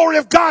the glory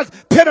of God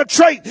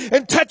penetrate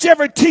and touch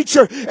every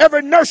teacher,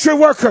 every nursery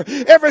worker,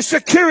 every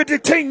security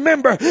team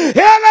member. In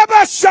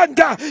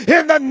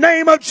the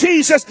name of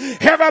Jesus,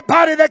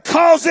 everybody that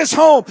calls this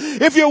home,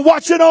 if you're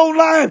watching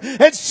online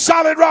and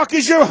Solid Rock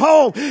is your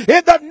home,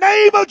 in the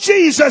name of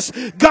Jesus,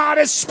 God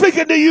is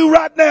speaking to you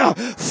right now.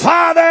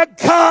 Father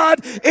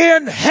God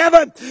in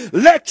heaven,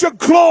 let your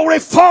glory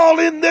fall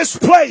in this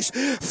place.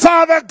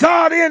 Father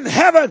God in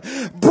heaven,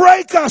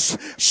 break us,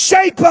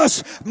 shape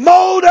us,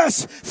 mold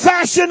us,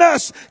 fashion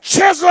us,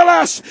 chisel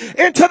us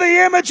into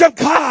the image of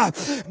God.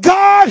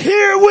 God,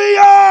 here we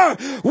are.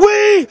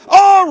 We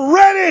are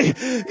ready.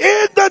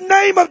 In the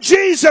name of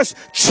Jesus,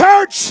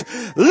 church,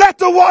 let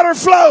the water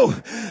flow.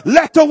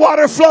 Let the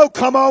water flow.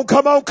 Come on,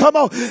 come on, come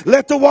on.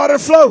 Let the water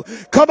flow.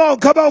 Come on,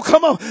 come on,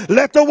 come on.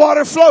 Let the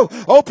water flow.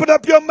 Open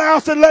up your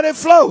mouth and let it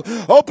flow.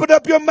 Open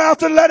up your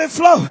mouth and let it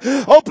flow.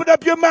 Open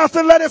up your mouth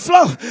and let it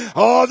flow.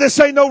 Oh, this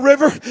ain't no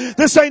river.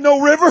 This ain't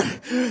no river.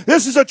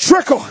 This is a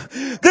trickle.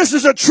 This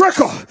is a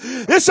trickle.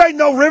 This ain't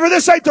no river.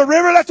 This ain't the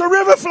river. Let the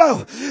river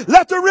flow.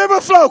 Let the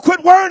river flow.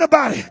 Quit worrying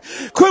about it.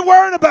 Quit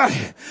worrying about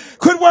it.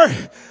 Quit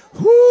worrying.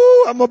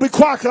 Whoo, I'm going to be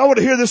quiet. I want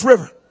to hear this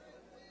river.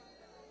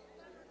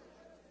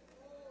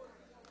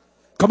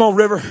 Come on,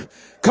 river.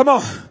 Come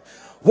on.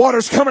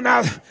 Water's coming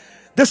out.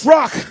 This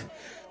rock.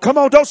 Come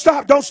on. Don't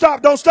stop. Don't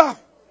stop. Don't stop.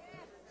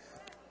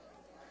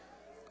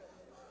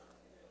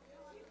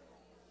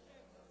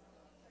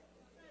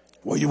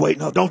 What are you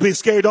waiting on? Don't be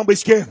scared. Don't be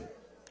scared.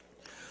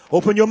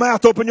 Open your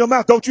mouth. Open your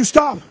mouth. Don't you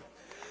stop.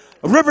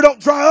 A river don't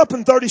dry up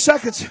in 30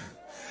 seconds.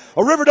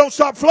 A river don't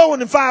stop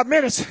flowing in 5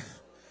 minutes.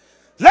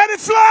 Let it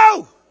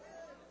flow.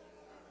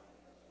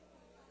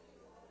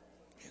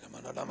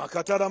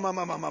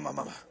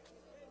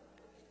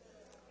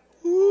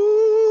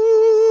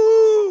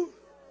 Ooh.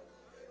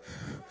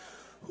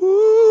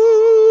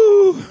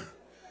 Ooh.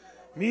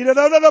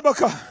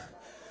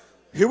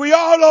 Here we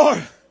are,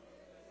 Lord.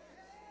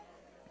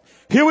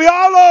 Here we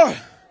are, Lord.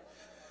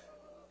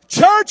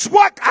 Church,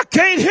 what? I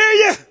can't hear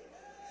you.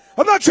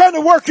 I'm not trying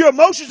to work your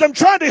emotions. I'm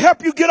trying to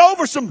help you get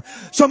over some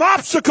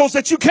obstacles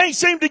that you can't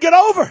seem to get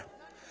over.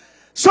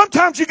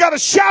 Sometimes you got to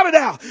shout it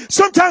out.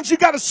 Sometimes you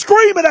got to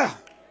scream it out.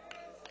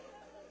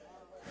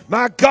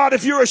 My God,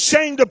 if you're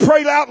ashamed to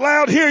pray out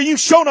loud here, you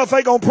sure enough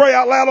ain't going to pray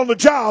out loud on the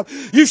job.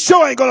 You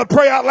sure ain't going to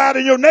pray out loud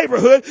in your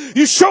neighborhood.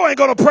 You sure ain't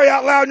going to pray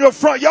out loud in your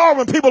front yard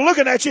when people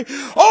looking at you.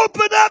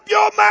 Open up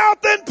your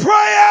mouth and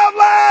pray out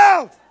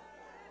loud.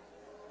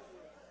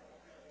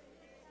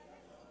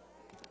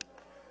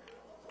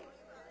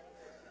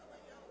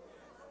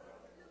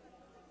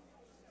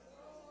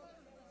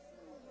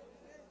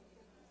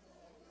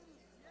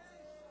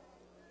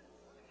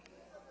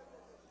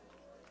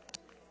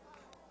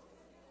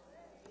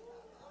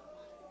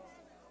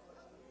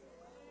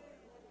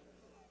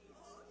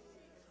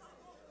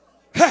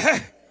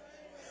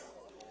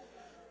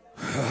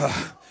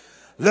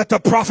 Let the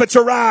prophets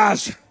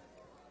arise.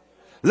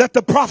 Let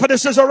the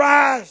prophetesses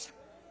arise.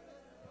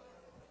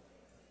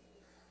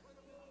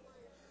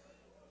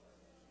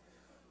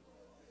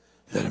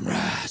 Let them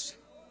rise.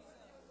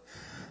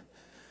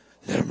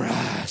 Let them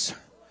rise.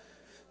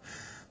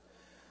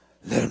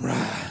 Let them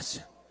rise.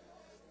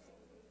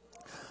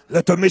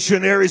 Let the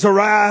missionaries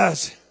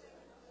arise.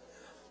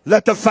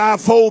 Let the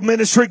fivefold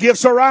ministry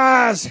gifts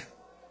arise.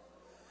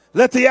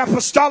 Let the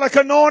apostolic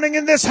anointing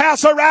in this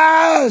house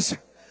arise.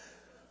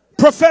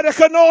 Prophetic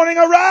anointing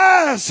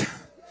arise.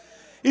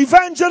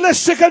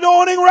 Evangelistic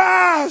anointing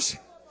rise.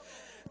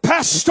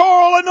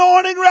 Pastoral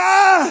anointing,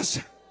 rise.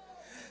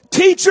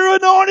 Teacher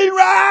anointing,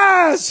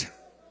 rise.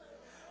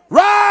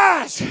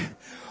 Rise.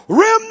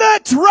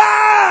 Remnant,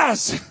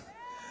 rise.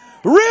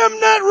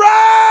 Remnant,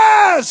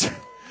 rise.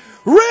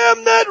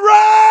 Remnant,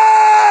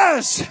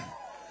 rise.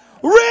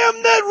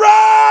 Remnant,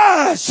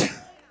 rise.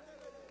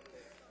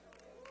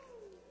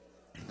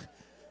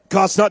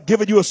 God's not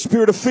giving you a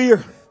spirit of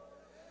fear,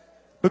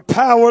 but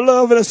power,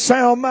 love, and a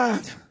sound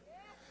mind.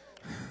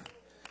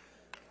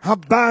 I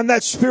bind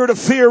that spirit of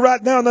fear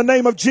right now in the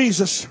name of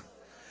Jesus.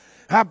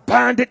 I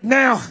bind it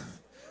now.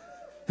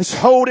 This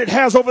hold it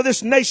has over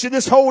this nation,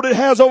 this hold it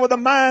has over the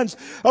minds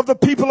of the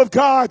people of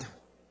God.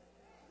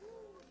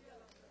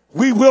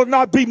 We will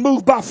not be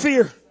moved by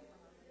fear.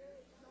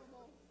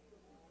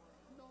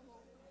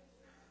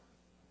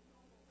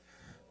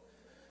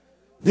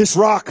 This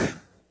rock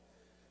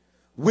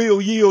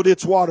will yield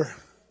its water.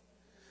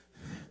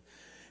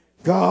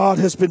 God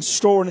has been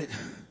storing it.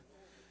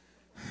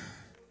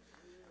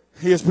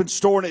 He has been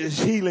storing it as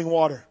healing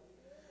water.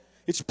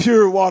 It's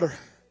pure water.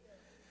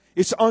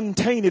 It's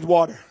untainted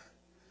water.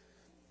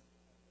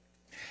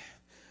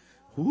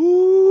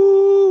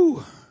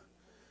 Woo!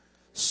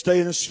 Stay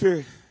in the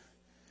Spirit.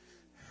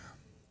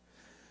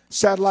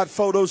 Satellite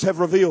photos have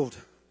revealed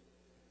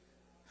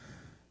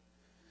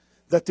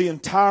that the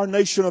entire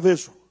nation of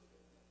Israel,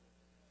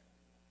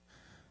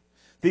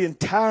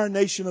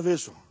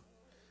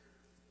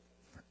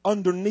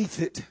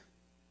 underneath it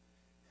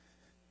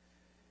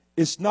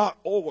is not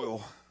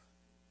oil.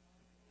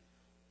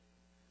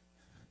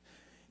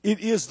 It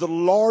is the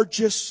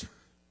largest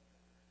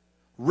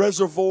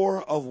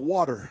reservoir of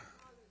water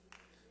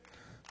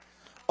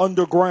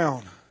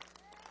underground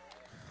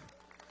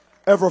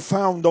ever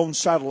found on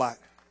satellite.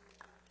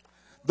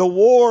 The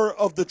war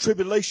of the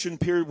tribulation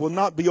period will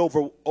not be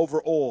over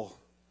oil.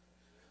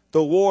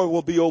 The war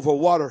will be over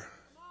water.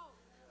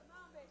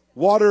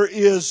 Water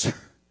is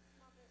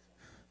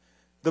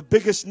the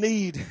biggest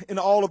need in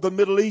all of the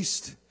Middle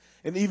East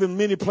and even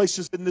many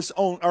places in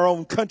our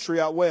own country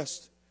out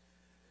west.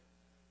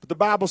 But the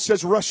Bible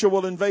says Russia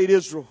will invade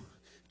Israel.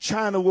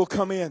 China will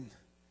come in.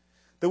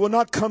 They will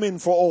not come in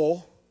for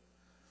oil.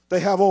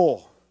 They have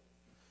oil.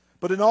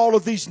 But in all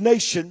of these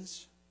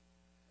nations,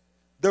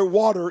 their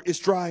water is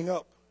drying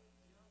up.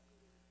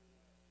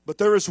 But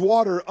there is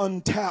water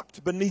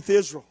untapped beneath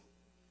Israel.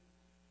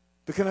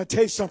 But can I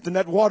tell you something?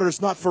 That water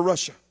is not for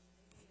Russia.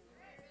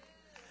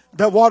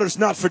 That water is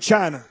not for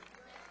China.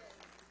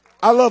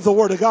 I love the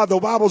Word of God. The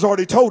Bible's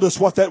already told us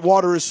what that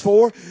water is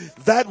for.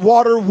 That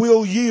water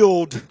will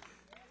yield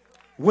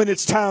when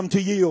it's time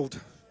to yield.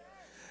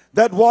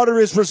 That water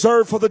is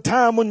reserved for the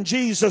time when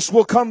Jesus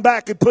will come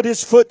back and put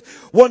his foot,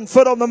 1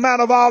 foot on the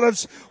Mount of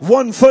Olives,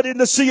 1 foot in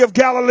the Sea of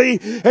Galilee,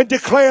 and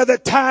declare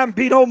that time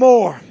be no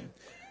more.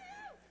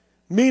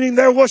 Meaning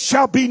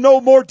shall be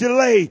no more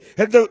delay.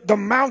 And the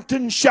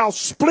mountain shall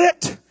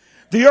split.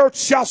 The earth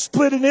shall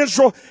split in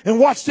Israel. And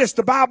watch this.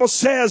 The Bible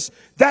says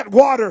that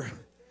water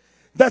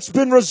that's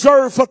been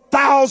reserved for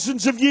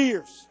thousands of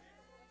years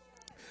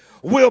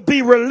will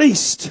be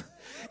released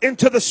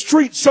into the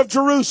streets of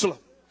Jerusalem.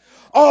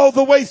 All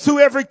the way through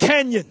every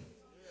canyon.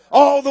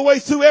 All the way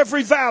through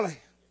every valley.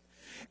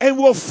 And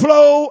will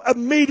flow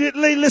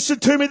immediately, listen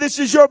to me, this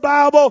is your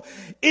Bible,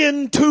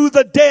 into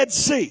the Dead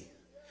Sea.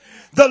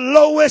 The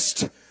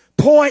lowest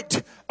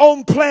point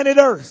on planet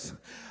Earth,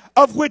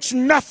 of which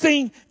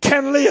nothing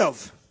can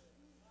live.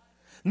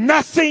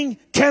 Nothing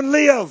can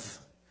live.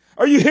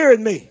 Are you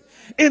hearing me?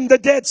 In the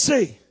Dead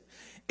Sea.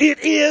 It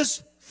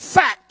is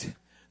fact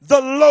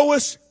the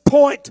lowest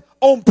point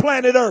on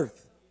planet Earth.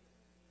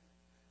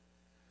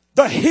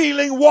 The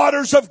healing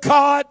waters of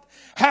God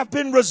have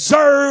been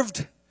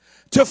reserved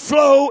to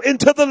flow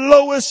into the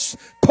lowest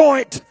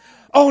point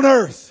on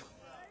earth.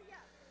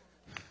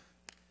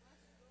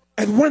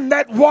 And when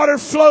that water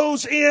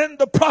flows in,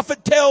 the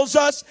prophet tells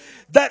us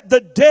that the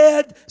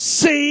Dead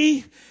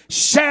Sea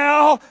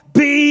shall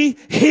be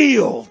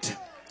healed.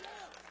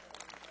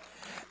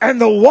 And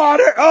the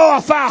water,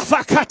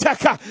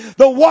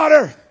 the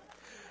water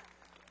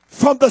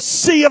from the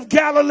Sea of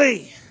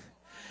Galilee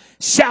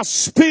shall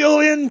spill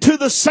into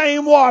the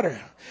same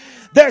water.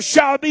 There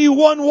shall be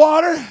one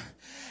water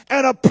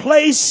and a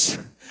place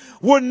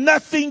where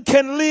nothing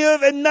can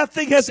live and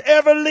nothing has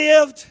ever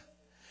lived.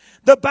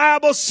 The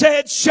Bible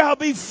said shall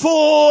be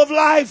full of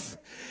life,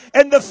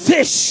 and the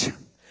fish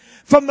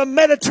from the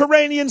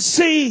Mediterranean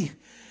Sea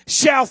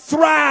shall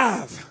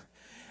thrive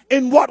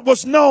in what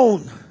was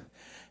known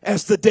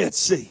as the Dead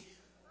Sea.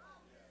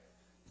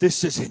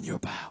 This is in your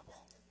Bible.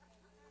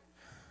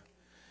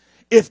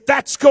 If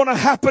that's going to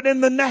happen in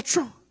the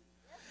natural,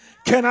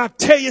 can I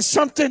tell you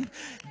something?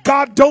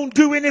 God don't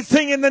do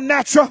anything in the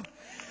natural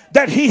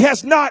that he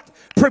has not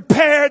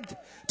prepared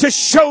to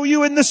show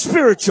you in the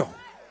spiritual.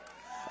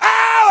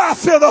 Oh, I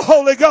feel the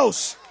Holy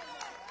Ghost.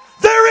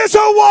 There is a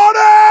water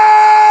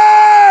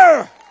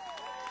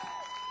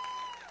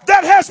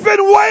that has been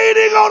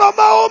waiting on a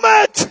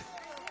moment.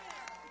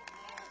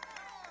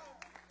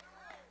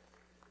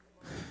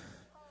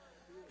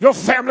 Your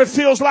family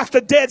feels like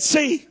the Dead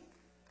Sea.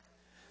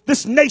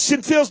 This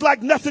nation feels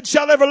like nothing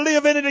shall ever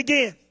live in it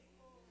again.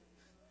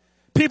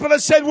 People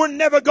have said we're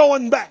never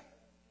going back.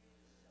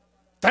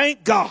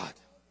 Thank God.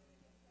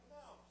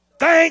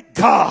 Thank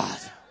God.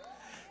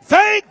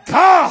 Thank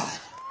God.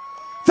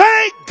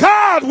 Thank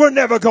God we're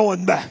never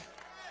going back.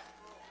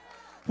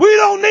 We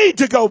don't need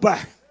to go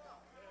back.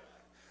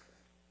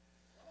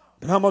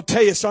 But I'm going to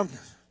tell you something.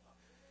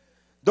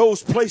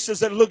 Those places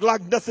that look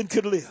like nothing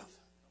could live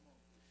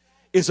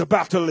is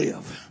about to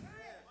live.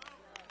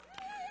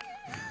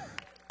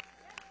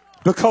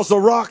 Because the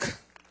rock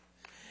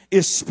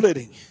is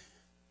splitting.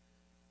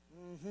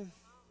 And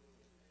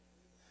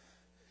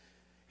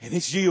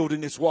it's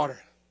yielding its water.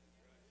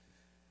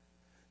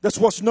 That's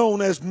what's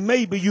known as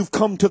maybe you've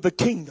come to the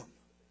kingdom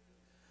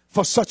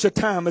for such a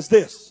time as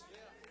this.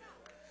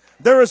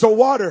 There is a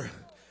water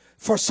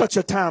for such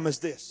a time as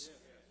this.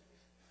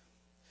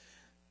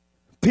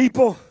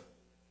 People,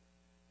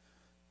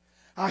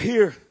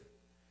 I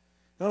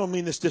don't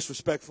mean this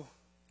disrespectful,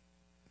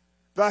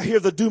 but I hear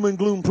the doom and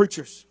gloom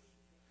preachers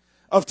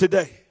of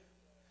today.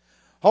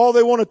 All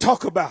they want to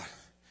talk about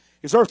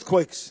is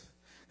earthquakes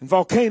and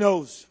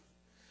volcanoes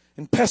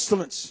and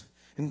pestilence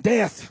and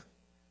death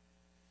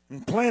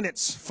and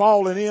planets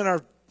falling in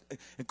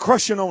and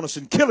crushing on us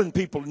and killing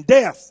people and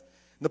death.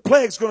 And the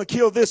plague's going to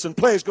kill this and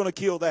plague's going to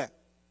kill that.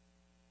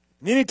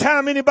 And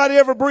anytime anybody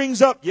ever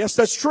brings up, yes,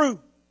 that's true.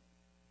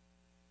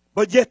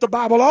 But yet the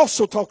Bible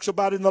also talks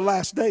about in the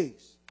last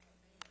days,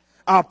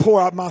 I'll pour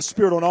out my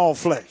spirit on all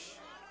flesh.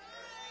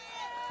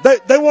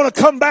 They want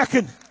to come back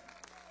and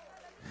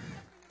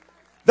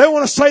they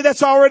want to say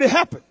that's already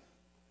happened.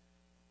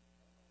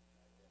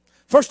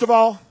 First of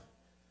all,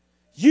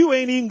 you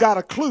ain't even got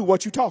a clue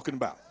what you're talking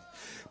about.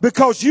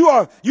 Because you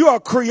are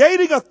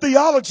creating a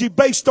theology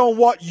based on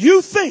what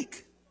you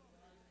think.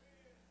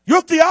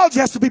 Your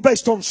theology has to be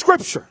based on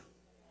Scripture.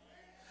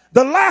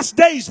 The last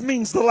days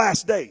means the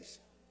last days.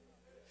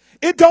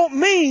 It don't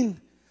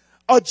mean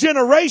a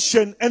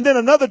generation and then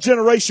another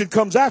generation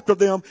comes after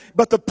them,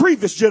 but the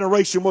previous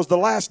generation was the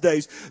last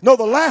days. No,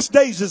 the last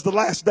days is the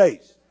last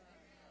days.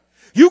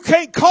 You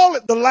can't call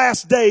it the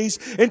last days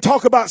and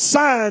talk about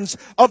signs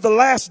of the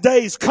last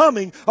days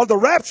coming, of the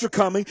rapture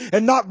coming,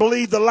 and not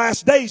believe the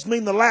last days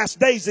mean the last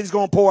days that he's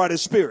going to pour out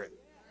his spirit.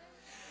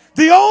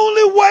 The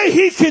only way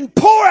he can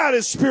pour out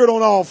his spirit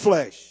on all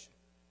flesh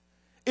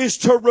is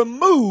to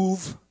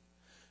remove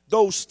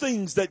those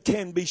things that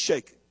can be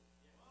shaken.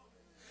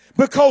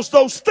 Because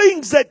those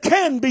things that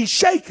can be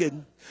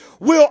shaken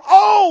will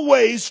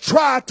always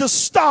try to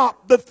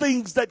stop the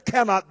things that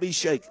cannot be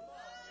shaken.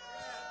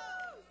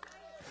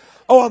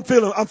 Oh, I'm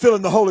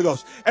feeling the Holy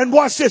Ghost. And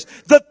watch this.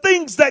 The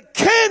things that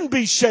can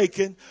be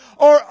shaken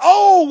are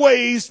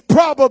always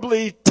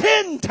probably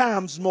 10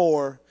 times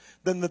more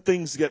than the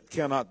things that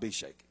cannot be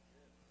shaken.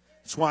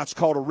 That's why it's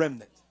called a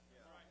remnant.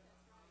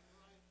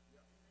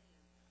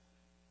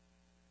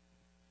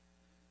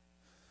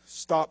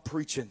 Stop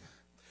preaching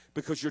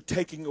because you're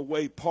taking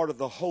away part of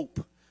the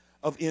hope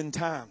of end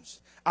times.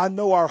 I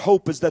know our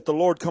hope is that the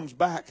Lord comes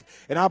back,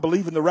 and I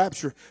believe in the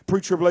rapture,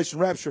 pre-tribulation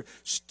rapture,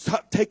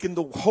 taking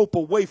the hope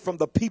away from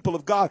the people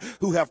of God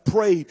who have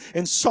prayed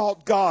and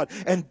sought God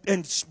and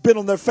been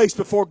on their face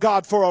before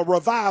God for a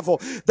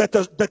revival,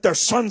 that their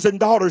sons and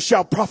daughters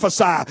shall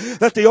prophesy,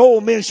 that the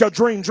old men shall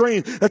dream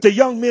dreams, that the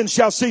young men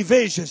shall see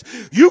visions.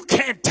 You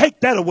can't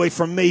take that away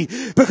from me,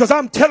 because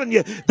I'm telling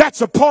you,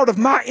 that's a part of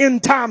my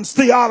end times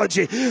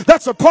theology.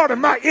 That's a part of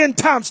my end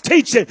times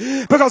teaching,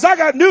 because I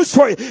got news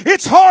for you.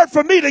 It's hard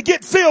for me to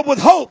get filled with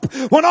hope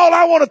when all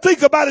I want to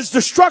think about is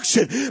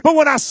destruction. But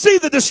when I see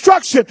the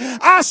destruction,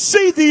 I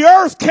see the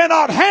earth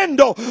cannot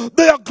handle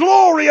the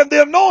glory and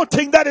the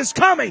anointing that is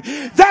coming.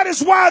 That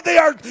is why they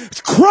are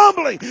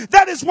crumbling.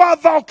 That is why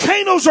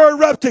volcanoes are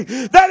erupting.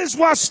 That is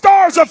why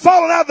stars are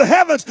falling out of the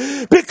heavens,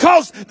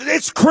 because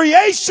it's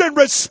creation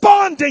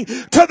responding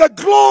to the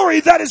glory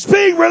that is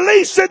being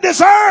released in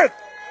this earth.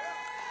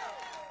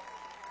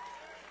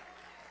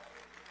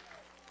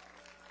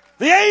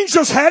 The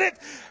angels had it.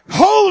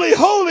 Holy,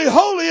 holy,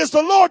 holy is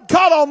the Lord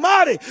God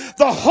Almighty.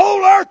 The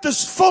whole earth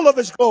is full of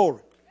His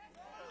glory.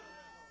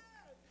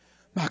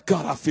 My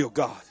God, I feel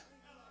God.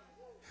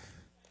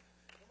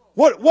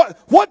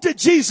 What did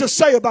Jesus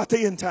say about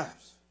the end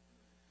times?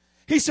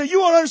 He said,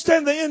 you want to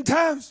understand the end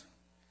times?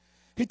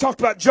 He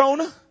talked about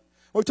Jonah. Well,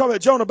 we talked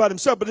about Jonah about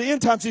himself, but the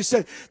end times he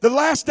said, the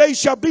last days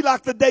shall be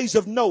like the days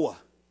of Noah.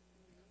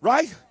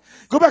 Right?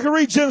 Go back and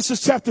read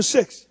Genesis chapter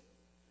 6.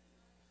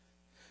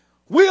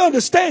 We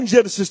understand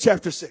Genesis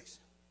chapter 6.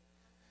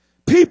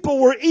 People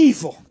were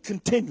evil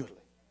continually.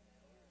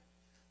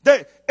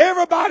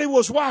 Everybody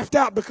was wiped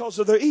out because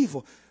of their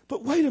evil.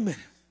 But wait a minute.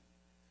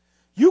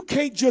 You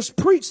can't just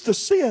preach the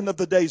sin of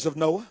the days of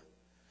Noah.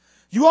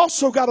 You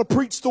also got to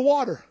preach the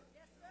water.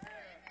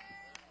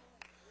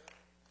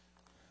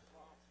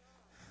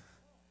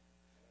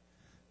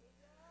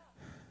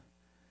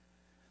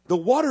 The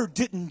water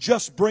didn't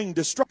just bring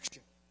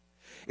destruction.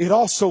 It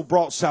also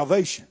brought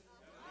salvation.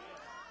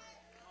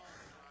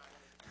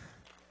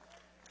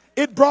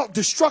 It brought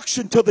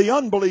destruction to the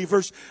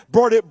unbelievers,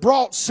 but it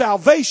brought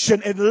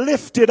salvation and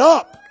lifted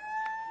up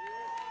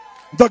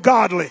the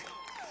godly.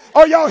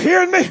 Are y'all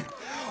hearing me?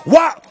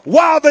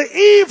 While the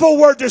evil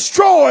were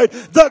destroyed,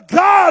 the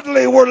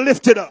godly were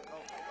lifted up.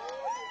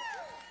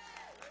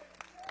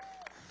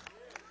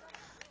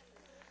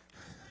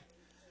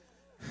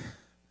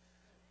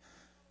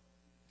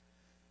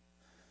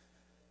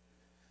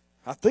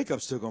 I think I'm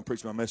still going to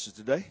preach my message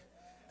today.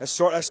 That's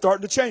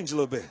starting to change a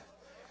little bit.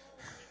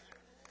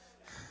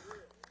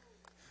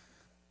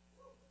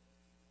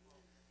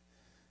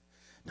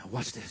 Now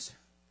watch this.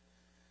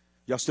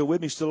 Y'all still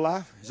with me? Still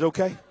alive? Is it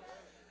okay?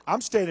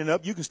 I'm standing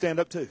up. You can stand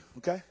up too.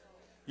 Okay?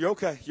 You're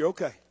okay. You're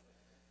okay.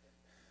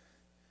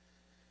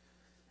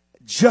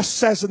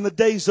 Just as in the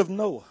days of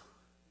Noah,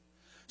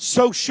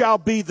 so shall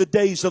be the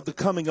days of the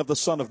coming of the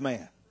Son of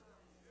Man.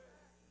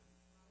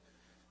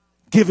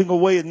 Giving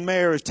away in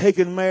marriage,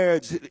 taking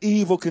marriage,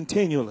 evil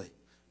continually.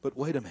 But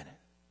wait a minute.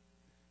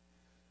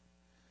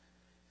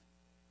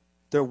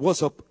 There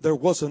was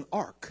an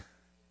ark.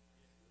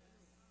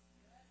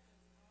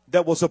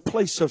 That was a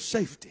place of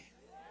safety.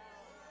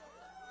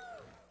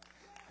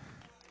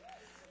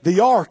 The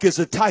ark is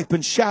a type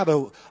and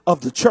shadow of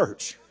the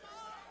church.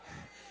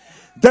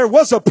 There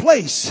was a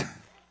place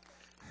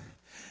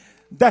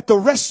that the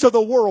rest of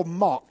the world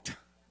mocked.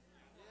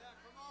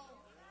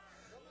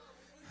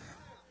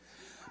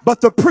 But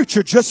the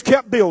preacher just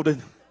kept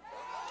building.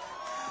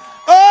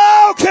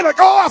 Oh,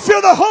 I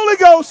feel the Holy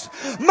Ghost.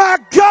 My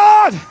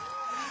God.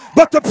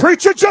 But the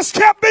preacher just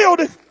kept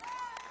building.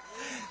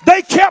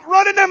 They kept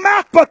running their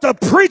mouth, but the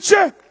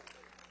preacher,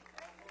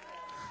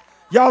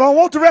 y'all don't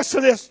want the rest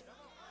of this.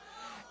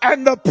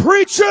 And the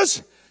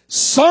preacher's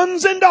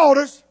sons and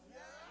daughters,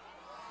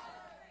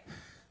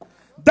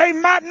 they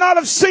might not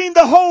have seen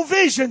the whole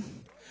vision,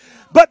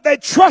 but they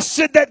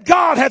trusted that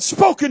God had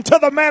spoken to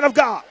the man of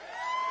God.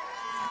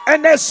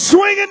 And they're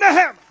swinging the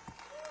hammer.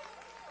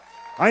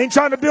 I ain't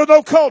trying to build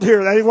no cult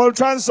here. That ain't what I'm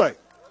trying to say.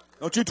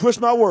 Don't you twist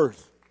my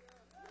words.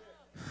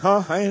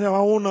 Huh? I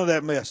don't want none of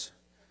that mess.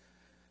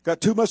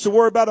 Got too much to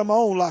worry about in my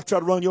own life. Try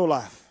to run your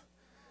life.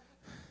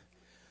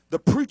 The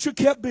preacher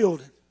kept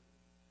building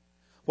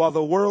while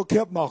the world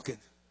kept mocking.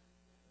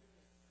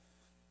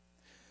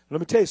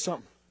 Let me tell you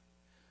something.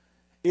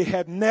 It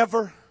had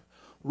never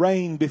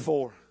rained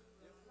before.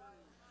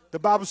 The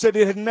Bible said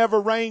it had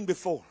never rained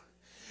before.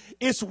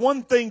 It's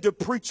one thing to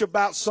preach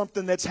about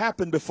something that's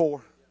happened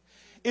before.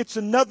 It's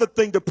another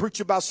thing to preach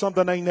about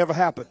something that ain't never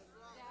happened.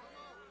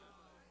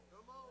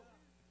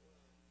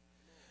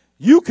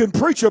 You can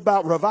preach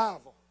about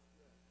revival,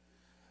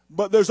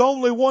 but there's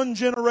only one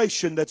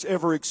generation that's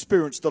ever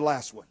experienced the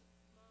last one.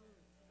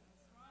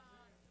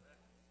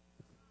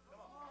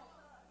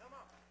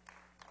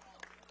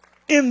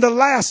 In the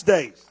last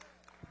days.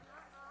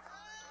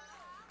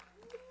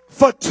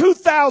 For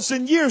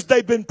 2,000 years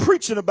they've been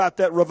preaching about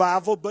that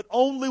revival, but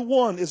only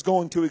one is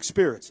going to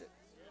experience it.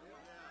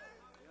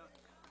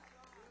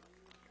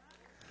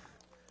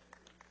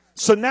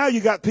 So now you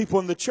got people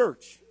in the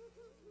church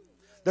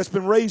that's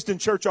been raised in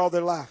church all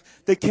their life.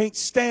 They can't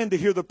stand to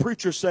hear the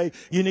preacher say,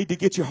 you need to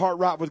get your heart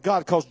right with God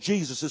because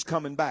Jesus is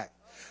coming back.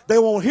 They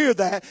won't hear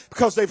that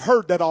because they've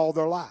heard that all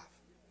their life.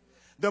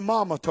 Their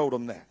mama told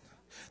them that.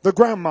 Their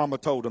grandmama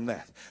told them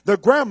that. Their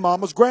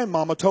grandmama's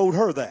grandmama told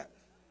her that.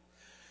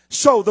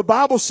 So the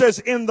Bible says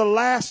in the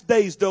last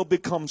days they'll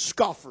become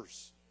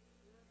scoffers,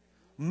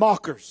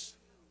 mockers.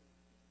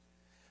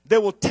 They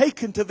will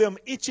take into them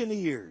itching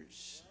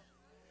ears.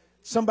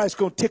 Somebody's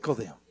going to tickle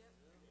them.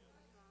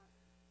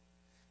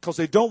 Because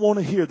they don't want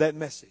to hear that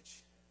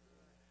message.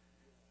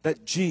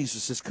 That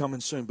Jesus is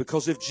coming soon.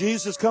 Because if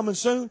Jesus is coming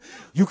soon,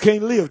 you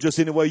can't live just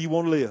any way you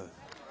want to live.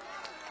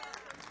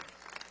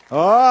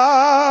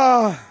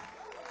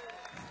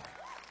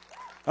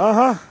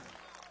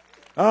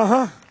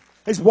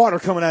 There's water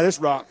coming out of this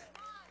rock.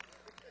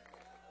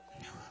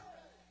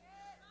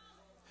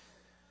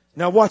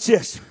 Now watch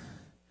this.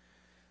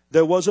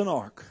 There was an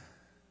ark.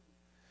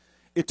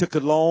 It took a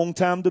long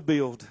time to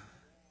build.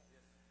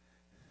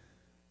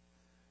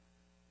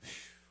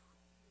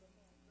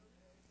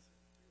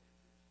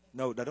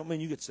 No, that don't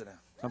mean you get to sit down.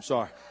 I'm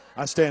sorry.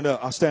 I stand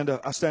up. I stand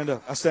up. I stand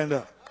up. I stand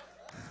up.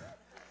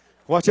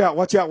 Watch out.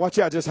 Watch out. Watch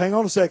out. Just hang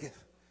on a second.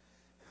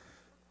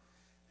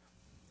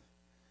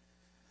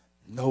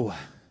 Noah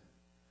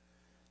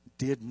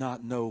did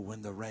not know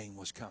when the rain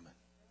was coming.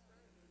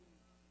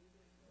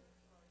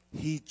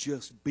 He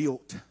just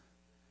built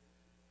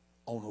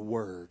on a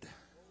word.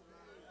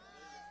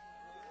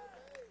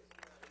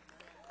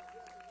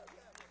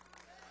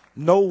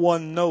 No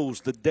one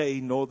knows the day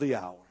nor the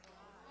hour.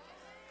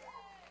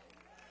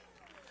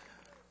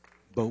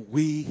 But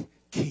we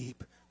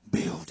keep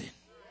building.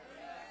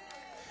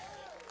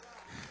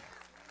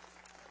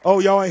 Oh,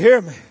 y'all ain't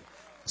hear me.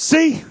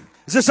 See?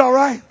 Is this all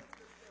right?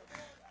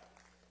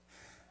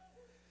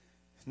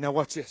 Now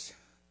watch this.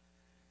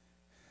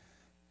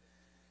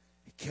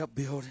 He kept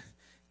building,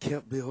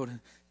 kept building.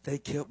 They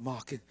kept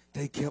mocking.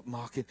 They kept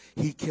mocking.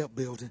 He kept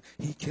building.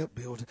 He kept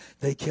building.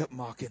 They kept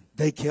mocking.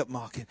 They kept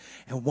mocking.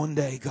 And one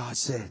day God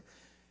said,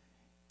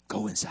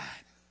 go inside.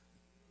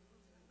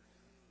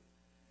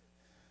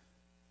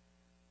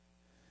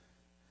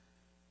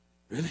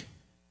 Really?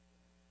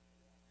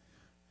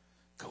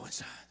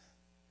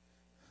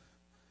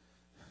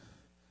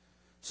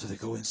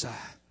 go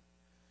inside.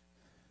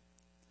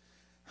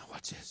 Now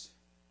watch this.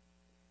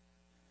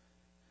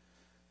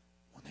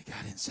 When they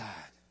got inside,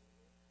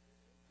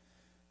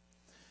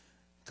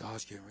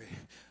 God's getting ready.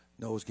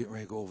 Noah's getting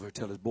ready to go over and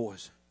tell his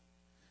boys,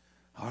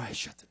 all right,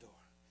 shut the door.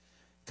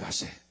 God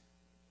said,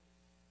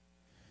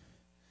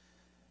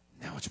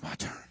 now it's my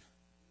turn.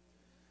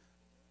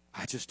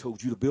 I just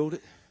told you to build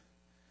it,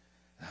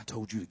 and I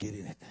told you to get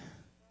in it.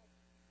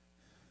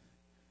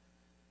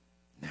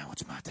 Now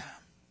it's my time.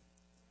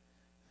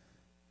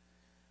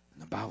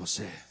 And the Bible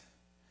said,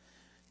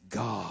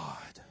 God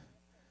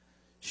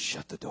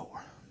shut the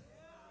door.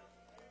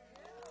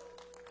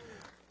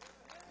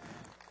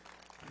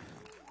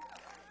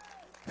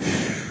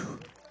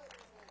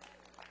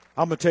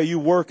 I'm going to tell you,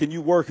 work and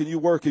you work and you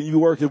work and you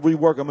work and we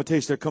work. I'm going to tell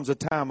you, there comes a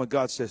time when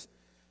God says,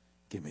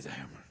 give me the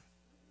hammer.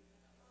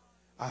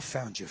 I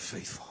found you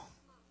faithful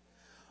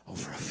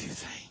over a few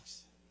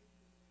things.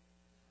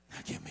 Now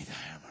give me the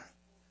hammer.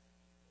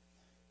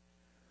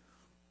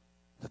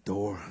 The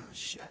door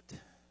shut.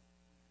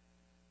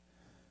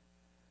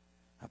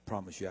 I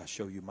promise you, I'll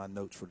show you my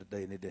notes for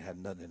today, and it didn't have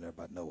nothing in there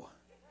about Noah.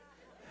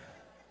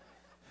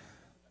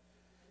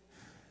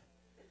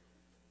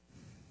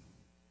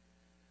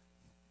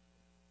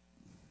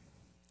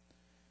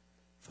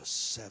 For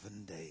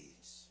 7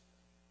 days,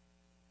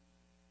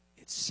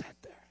 it sat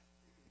there,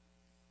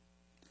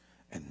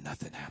 and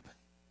nothing happened.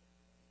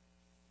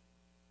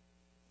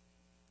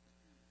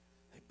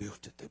 They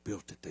built it, they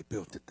built it, they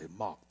built it, they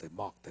mocked, they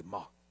mocked, they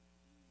mocked.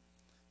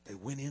 They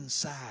went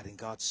inside, and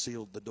God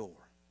sealed the door.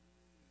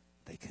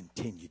 They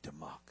continued to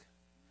mock.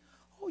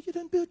 Oh, you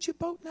done built your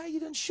boat, now you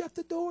done shut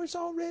the door, it's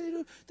all ready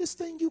to, this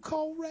thing you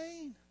call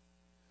rain.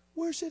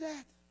 Where's it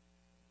at?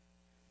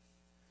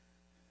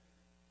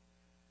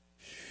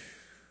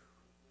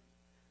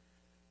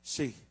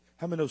 See,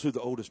 how many knows who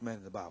the oldest man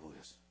in the Bible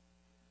is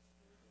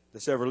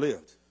that's ever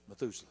lived?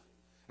 Methuselah.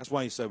 That's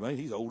why you say, man,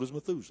 he's old as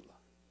Methuselah.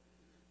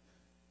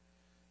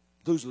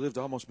 Methuselah lived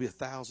to almost be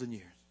 1,000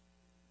 years.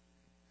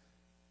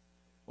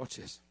 Watch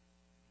this.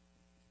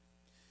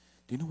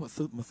 Do you know what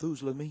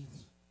Methuselah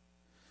means?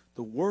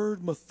 The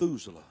word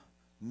Methuselah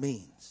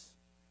means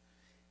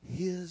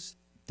his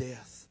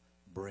death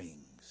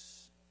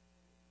brings.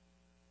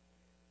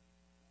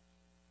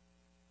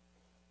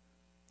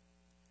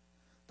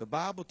 The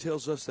Bible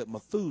tells us that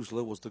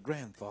Methuselah was the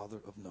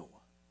grandfather of Noah.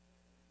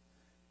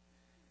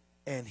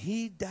 And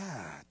he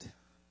died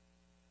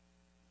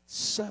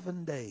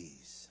 7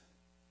 days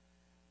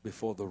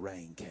before the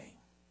rain came.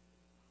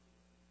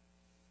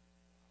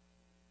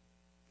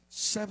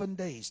 7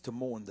 days to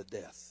mourn the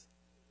death.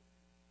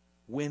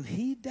 When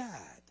he died,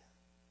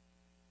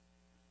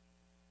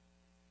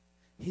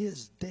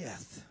 his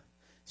death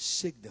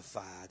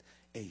signified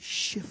a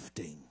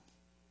shifting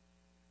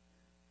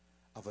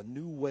of a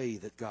new way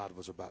that God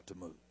was about to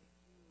move.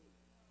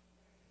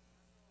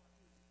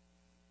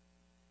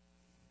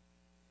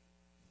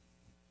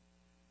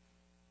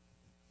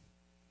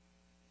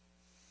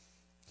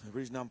 The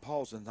reason I'm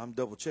pausing, I'm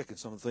double checking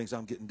some of the things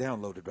I'm getting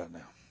downloaded right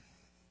now.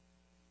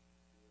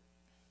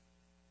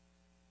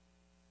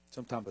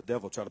 Sometimes the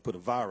devil try to put a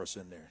virus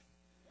in there,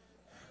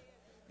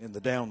 in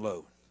the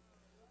download.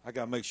 I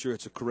got to make sure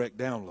it's a correct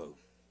download.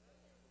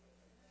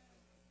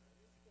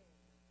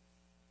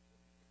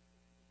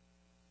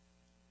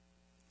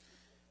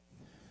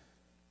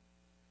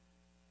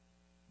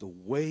 The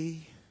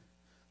way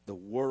the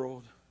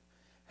world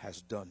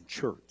has done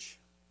church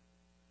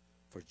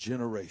for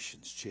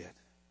generations, Chet,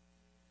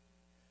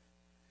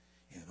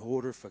 in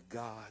order for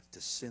God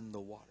to send the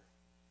water,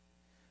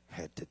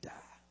 had to die.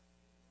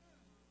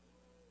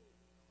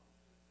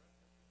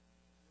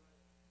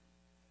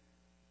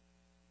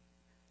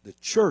 The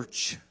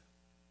church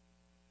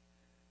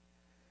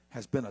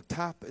has been a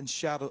type and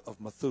shadow of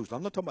Methuselah.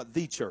 I'm not talking about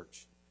the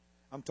church.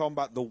 I'm talking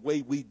about the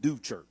way we do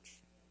church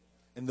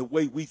and the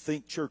way we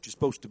think church is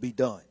supposed to be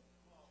done.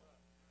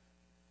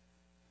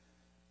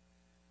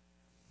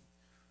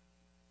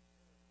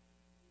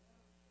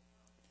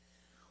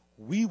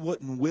 We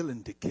wasn't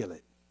willing to kill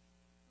it.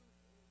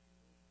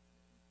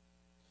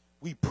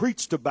 We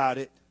preached about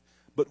it,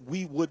 but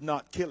we would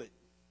not kill it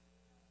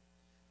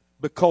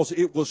because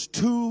it was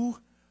too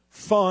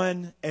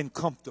fun and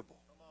comfortable.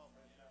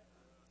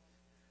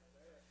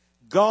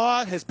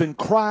 God has been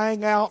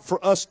crying out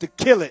for us to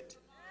kill it,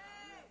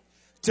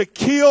 to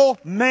kill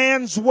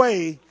man's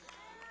way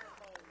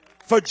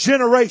for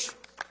generations,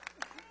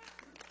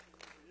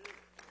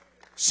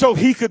 so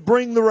he could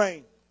bring the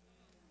rain.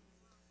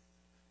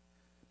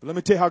 But let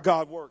me tell you how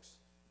God works.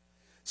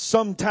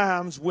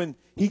 Sometimes when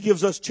he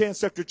gives us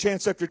chance after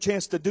chance after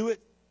chance to do it,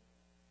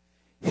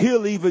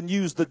 he'll even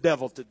use the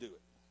devil to do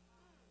it.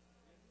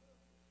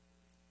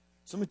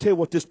 So let me tell you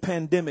what this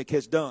pandemic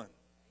has done.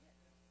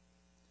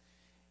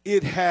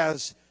 It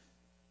has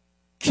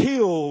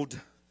killed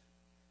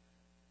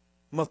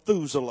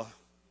Methuselah.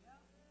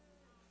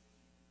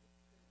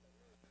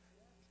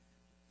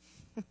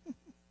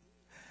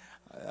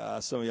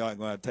 Some of y'all ain't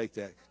going to take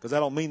that because I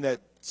don't mean that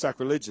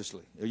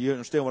sacrilegiously. You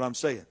understand what I'm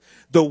saying?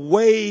 The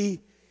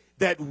way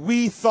that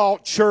we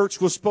thought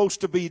church was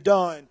supposed to be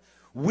done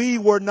We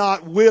were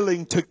not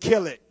willing to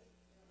kill it.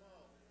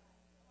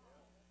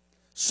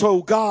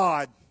 So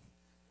God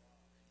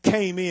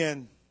came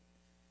in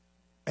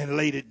and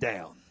laid it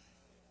down.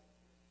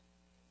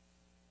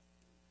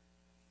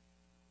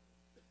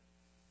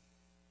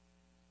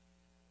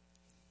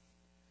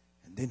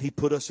 And then he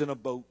put us in a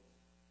boat.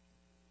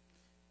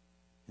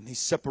 And he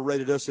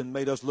separated us and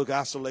made us look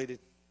isolated.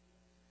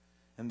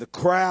 And the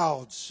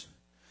crowds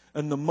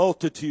and the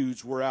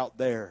multitudes were out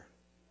there.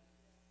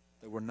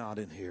 They were not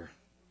in here.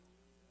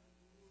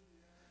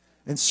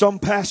 And some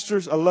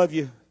pastors, I love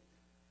you.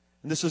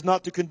 And this is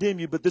not to condemn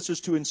you, but this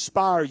is to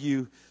inspire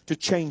you to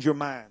change your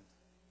mind.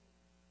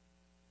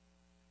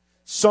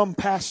 Some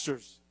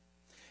pastors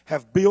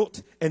have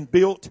built and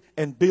built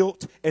and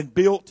built and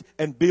built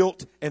and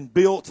built and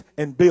built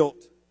and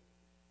built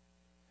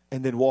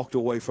and then walked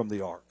away from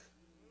the ark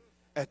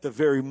at the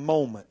very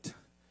moment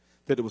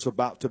that it was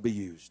about to be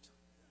used.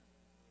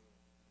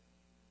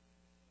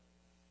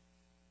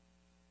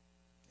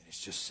 And it's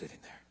just sitting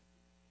there.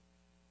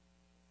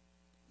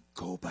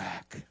 Go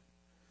back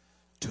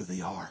to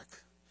the ark.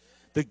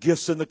 The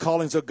gifts and the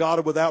callings of God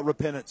are without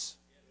repentance.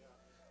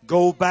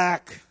 Go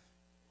back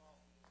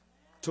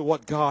to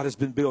what God has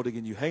been building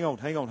in you. Hang on.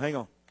 Hang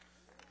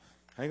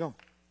on.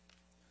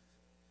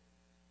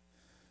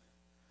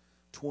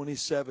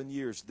 27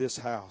 years this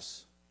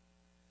house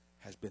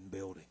has been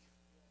building.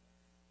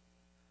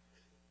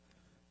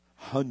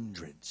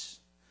 Hundreds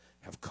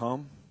have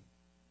come,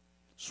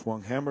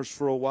 swung hammers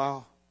for a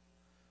while,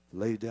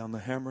 laid down the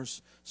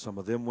hammers. Some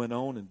of them went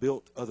on and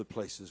built other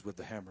places with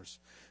the hammers.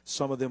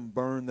 Some of them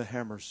burned the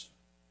hammers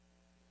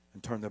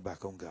and turned their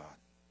back on God.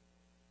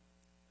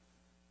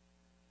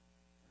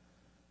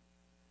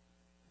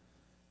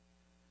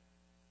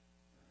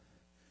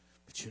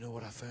 But you know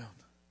what I found?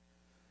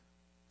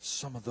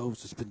 Some of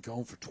those that's been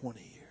gone for 20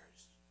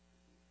 years,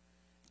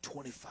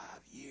 25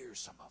 years,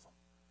 some of them,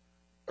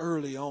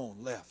 early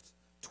on left,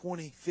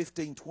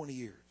 15, 20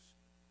 years,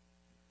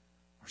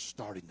 are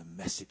starting to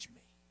message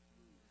me,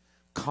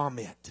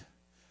 comment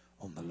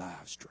on the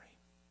live stream.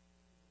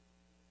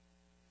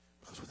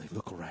 Because when they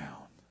look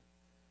around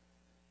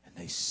and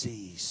they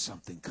see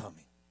something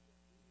coming,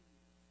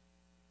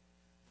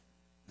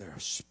 their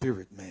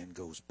spirit man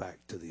goes back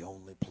to the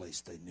only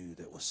place they knew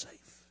that was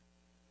safe.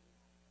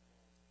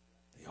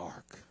 The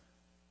ark,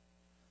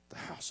 the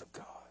house of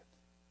God.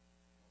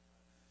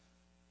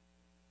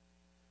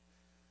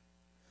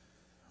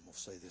 I'm going to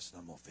say this and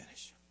I'm going to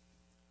finish.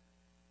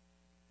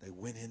 They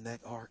went in that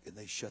ark and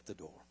they shut the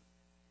door,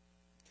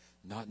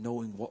 not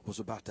knowing what was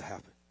about to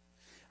happen.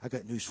 I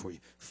got news for you.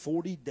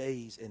 40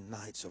 days and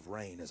nights of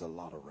rain is a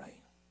lot of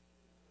rain.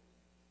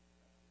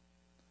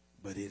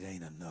 But it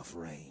ain't enough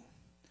rain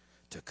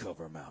to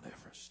cover Mount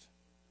Everest.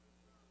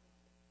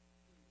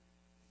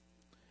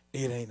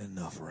 It ain't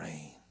enough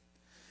rain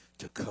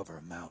to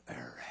cover Mount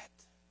Ararat,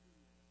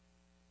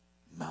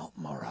 Mount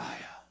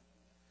Moriah,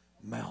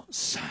 Mount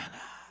Sinai.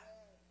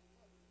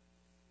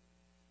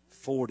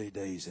 40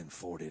 days and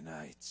 40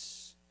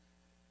 nights.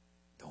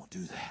 Don't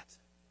do that.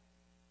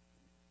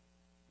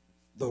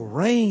 The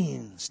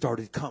rain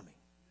started coming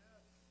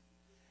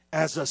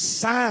as a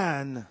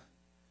sign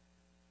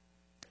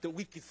that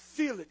we could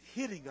feel it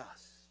hitting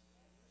us.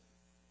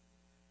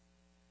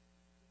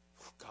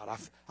 God,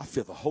 I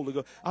feel the Holy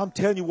Ghost. I'm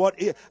telling you what,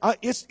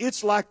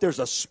 it's like there's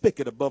a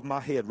spigot above my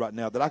head right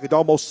now that I could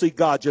almost see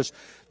God just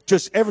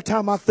every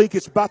time I think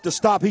it's about to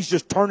stop, he's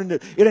just turning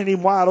it. It ain't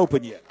even wide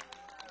open yet.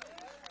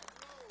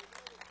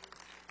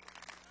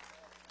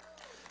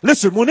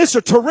 Listen, when it's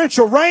a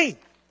torrential rain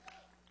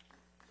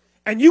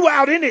and you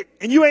out in it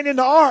and you ain't in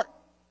the ark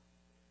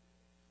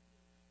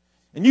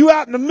and you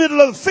out in the middle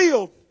of the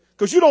field,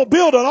 because you don't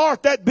build an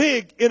ark that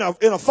big in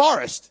a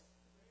forest.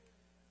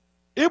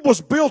 It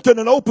was built in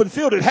an open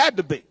field. It had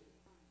to be.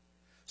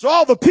 So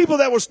all the people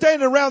that were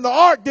standing around the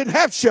ark didn't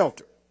have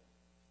shelter.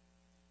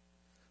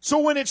 So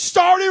when it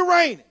started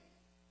raining,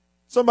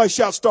 somebody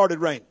shout, started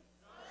raining.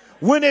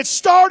 When it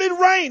started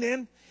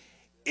raining,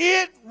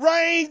 it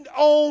rained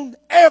on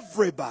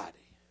everybody.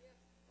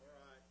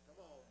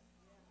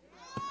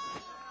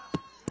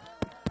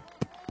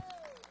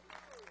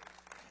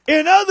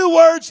 In other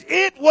words,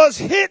 it was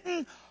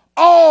hitting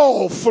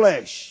all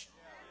flesh.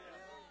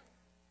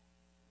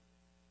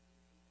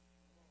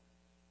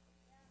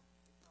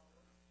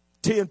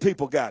 10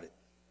 people got it.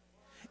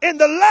 In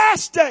the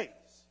last days,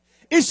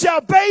 it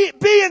shall be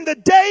in the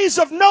days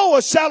of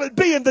Noah, shall it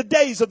be in the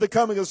days of the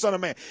coming of the Son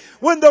of Man.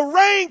 When the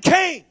rain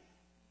came,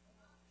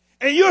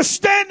 and you're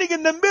standing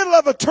in the middle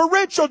of a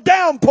torrential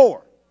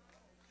downpour.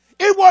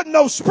 It wasn't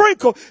no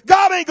sprinkle.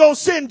 God ain't going to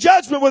send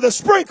judgment with a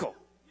sprinkle.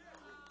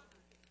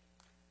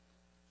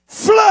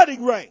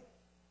 Flooding rain.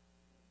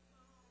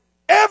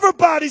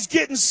 Everybody's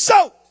getting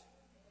soaked.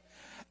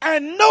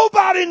 And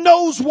nobody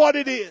knows what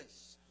it is.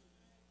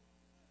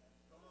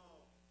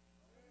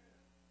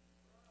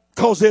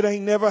 Because it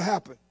ain't never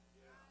happened.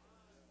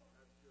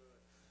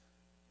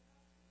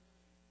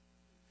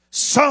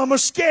 Some are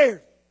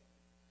scared.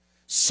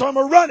 Some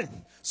are running.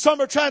 Some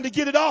are trying to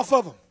get it off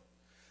of them.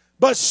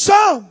 But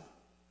some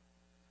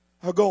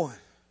are going,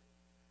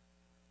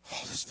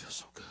 Oh, this feels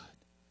so good.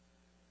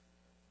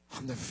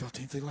 I've never felt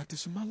anything like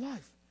this in my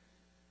life.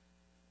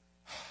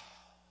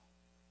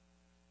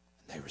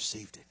 And they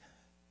received it.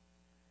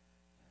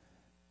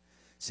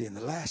 See, in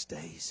the last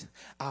days,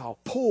 I'll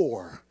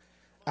pour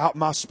out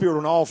my spirit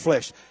on all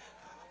flesh.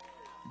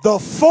 The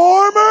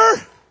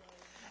former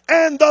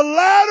and the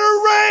latter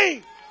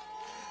rain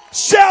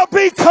shall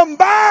be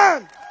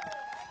combined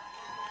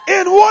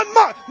in 1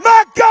 month.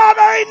 My God,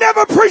 I ain't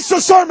never preached a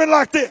sermon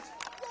like this.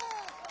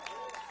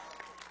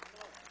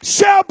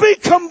 Shall be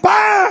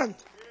combined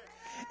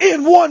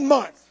in 1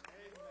 month.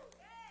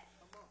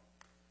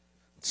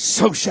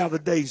 So shall the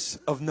days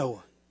of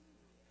Noah.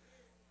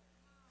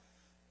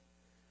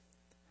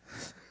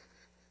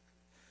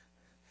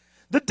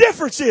 The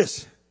difference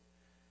is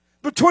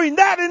between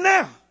that and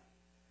now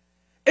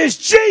is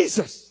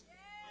Jesus.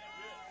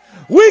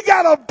 We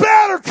got a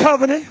better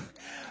covenant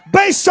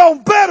based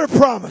on better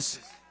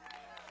promises.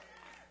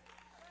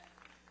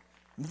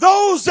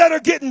 Those that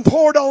are getting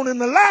poured on in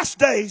the last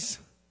days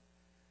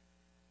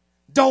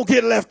don't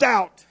get left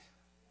out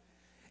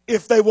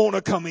if they want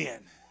to come in.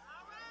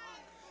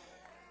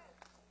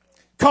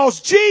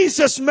 Because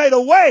Jesus made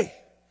a way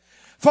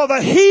for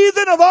the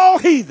heathen of all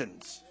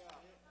heathens.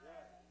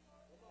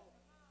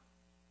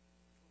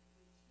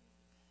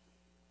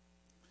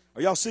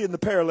 Are y'all seeing the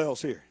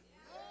parallels here?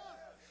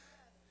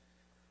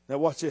 Now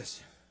watch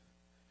this.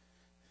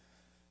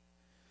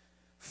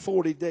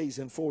 40 days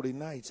and 40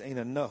 nights ain't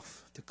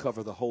enough to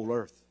cover the whole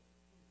earth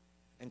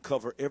and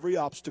cover every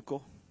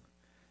obstacle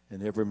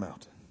and every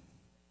mountain,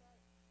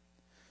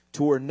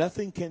 to where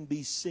nothing can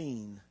be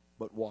seen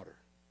but water.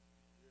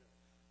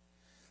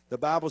 The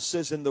Bible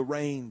says, and the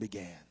rain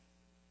began.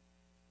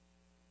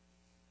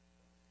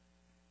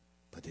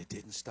 But it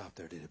didn't stop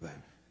there, did it, baby?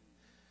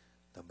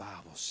 The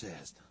Bible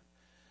says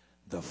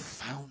the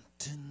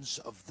fountains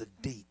of the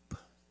deep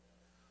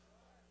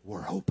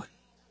were open.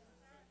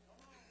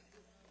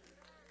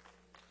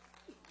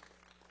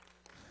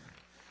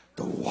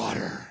 The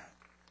water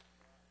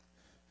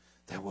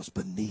that was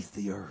beneath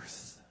the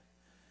earth,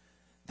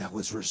 that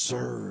was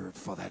reserved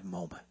for that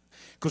moment.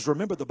 Because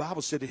remember, the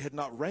Bible said it had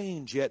not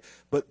rained yet,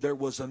 but there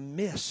was a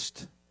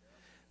mist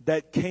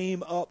that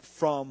came up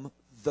from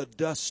the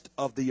dust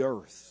of the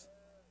earth.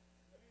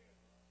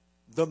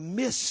 The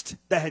mist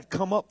that had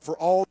come up for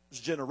all those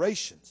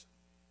generations.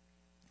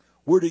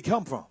 Where did it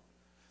come from?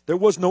 There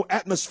was no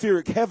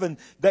atmospheric heaven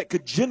that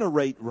could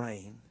generate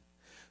rain.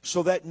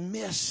 So that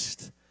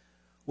mist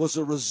was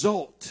a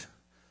result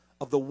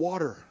of the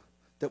water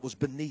that was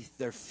beneath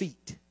their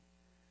feet.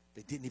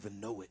 They didn't even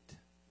know it.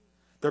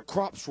 Their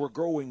crops were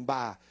growing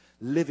by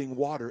living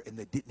water and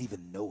they didn't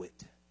even know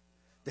it.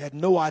 They had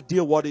no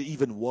idea what it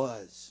even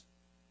was.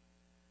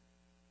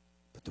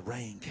 But the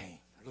rain came.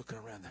 They're looking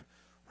around there.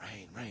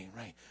 Rain, rain,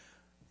 rain.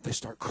 They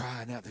start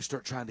crying out. They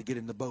start trying to get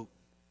in the boat.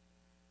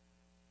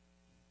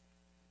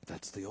 But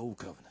that's the old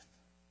covenant.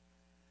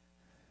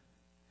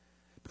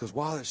 Because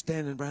while they're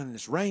standing around and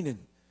it's raining,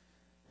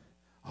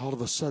 all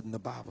of a sudden the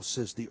Bible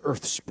says the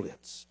earth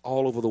splits.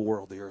 All over the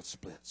world the earth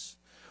splits.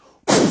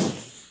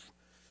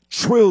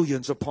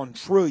 Trillions upon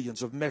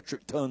trillions of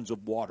metric tons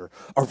of water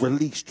are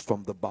released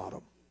from the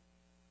bottom.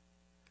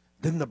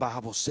 Then the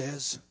Bible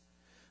says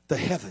the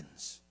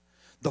heavens,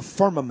 the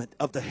firmament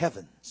of the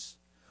heavens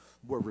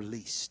were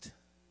released.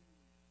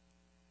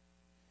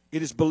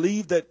 It is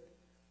believed that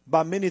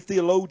by many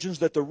theologians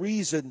that the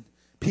reason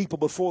people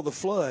before the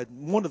flood,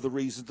 one of the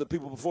reasons that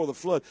people before the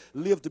flood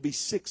lived to be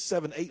 600,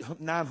 700,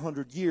 800,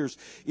 900 years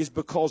is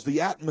because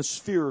the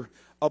atmosphere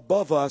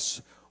above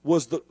us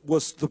was the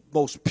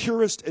most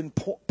purest and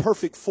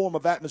perfect form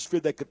of atmosphere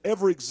that could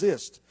ever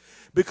exist,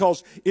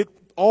 because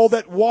all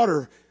that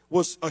water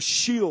was a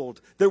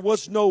shield. There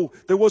was no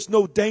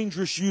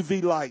dangerous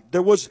UV light.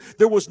 There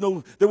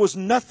was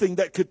nothing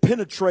that could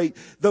penetrate.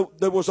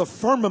 There was a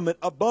firmament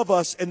above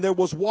us and there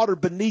was water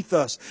beneath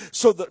us.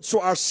 So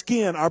our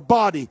skin, our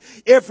body,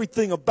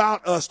 everything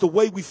about us, the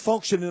way we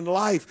function in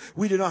life,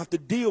 we didn't have to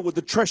deal with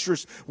the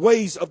treacherous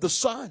ways of the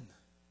sun.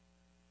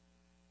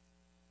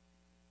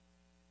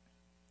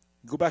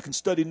 Go back and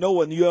study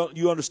Noah and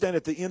you understand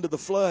at the end of the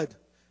flood,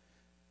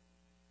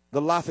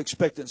 the life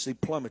expectancy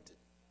plummeted.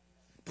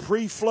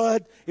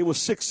 Pre-flood, it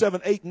was 600,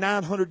 700, 800,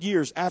 900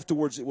 years.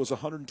 Afterwards, it was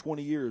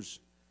 120 years.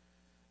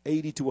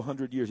 80 to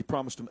 100 years. He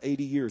promised them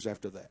 80 years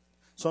after that.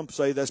 Some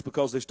say that's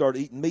because they started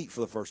eating meat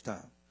for the first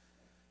time.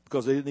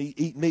 Because they didn't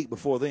eat meat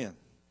before then.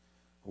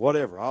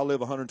 Whatever. I'll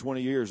live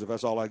 120 years if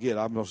that's all I get.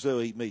 I'm going to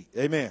still eat meat.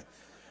 Amen.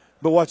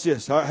 But watch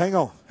this. All right, hang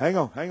on.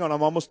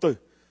 I'm almost through.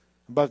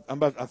 I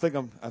think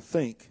I'm going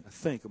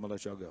to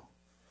let y'all go.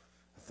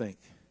 I think.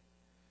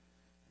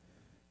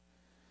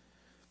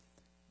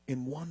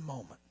 In one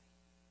moment,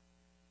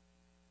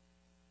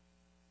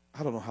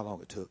 I don't know how long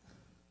it took,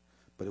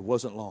 but it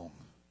wasn't long.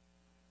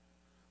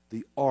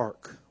 The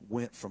ark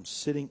went from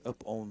sitting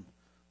up on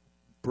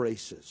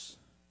braces,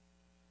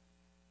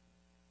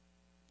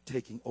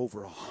 taking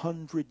over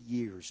 100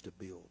 years to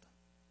build.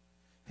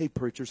 Hey,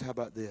 preachers, how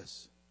about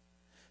this?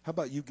 How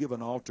about you give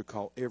an altar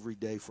call every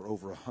day for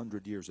over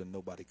 100 years and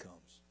nobody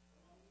comes?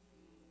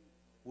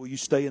 Will you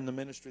stay in the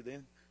ministry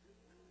then?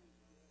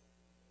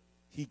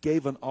 He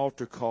gave an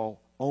altar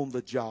call on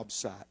the job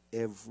site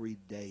every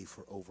day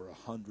for over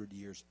 100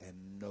 years, and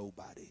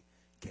nobody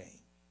came.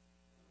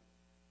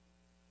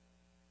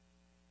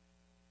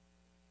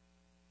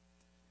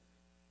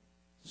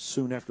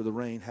 Soon after the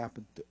rain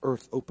happened, the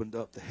earth opened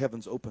up, the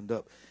heavens opened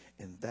up,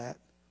 and that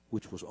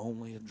which was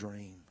only a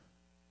dream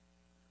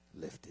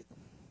lifted.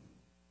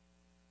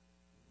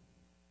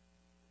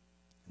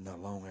 And not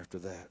long after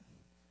that,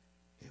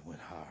 it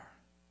went higher.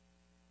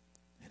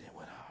 And it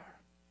went higher.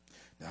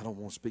 Now, I don't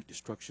want to speak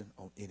destruction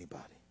on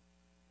anybody.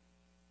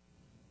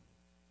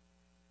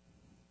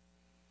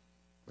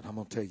 But I'm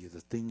going to tell you,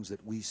 the things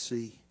that we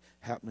see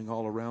happening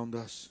all around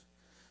us,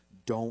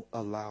 don't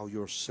allow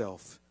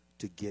yourself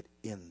to get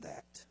in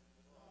that.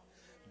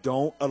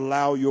 Don't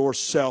allow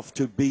yourself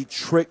to be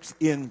tricked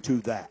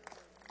into that.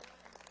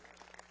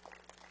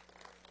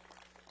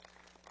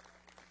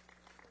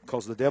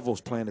 Because the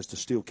devil's plan is to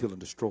steal, kill, and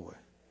destroy.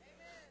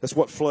 That's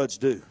what floods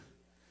do.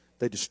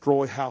 They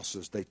destroy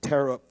houses. They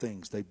tear up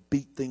things. They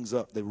beat things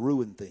up. They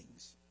ruin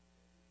things.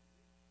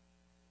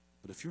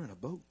 But if you're in a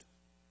boat,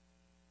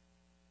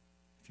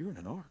 if you're in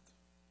an ark,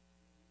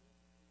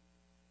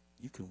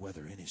 you can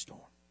weather any storm.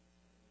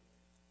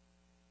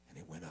 And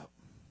it went up.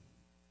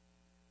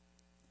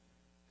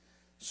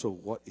 So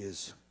what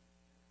is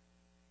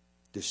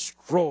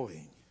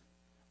destroying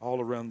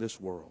all around this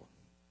world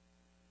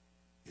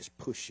is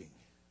pushing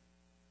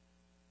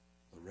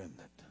the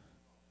remnant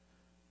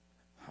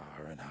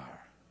higher and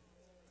higher.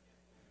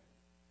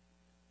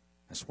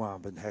 That's why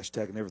I've been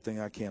hashtagging everything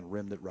I can,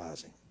 Remnant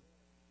Rising.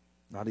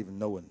 Not even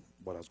knowing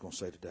what I was going to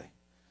say today.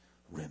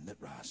 Remnant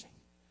Rising.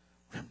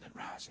 Remnant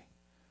Rising.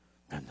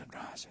 Remnant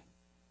Rising.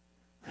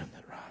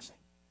 Remnant Rising.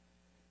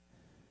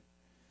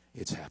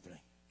 It's happening.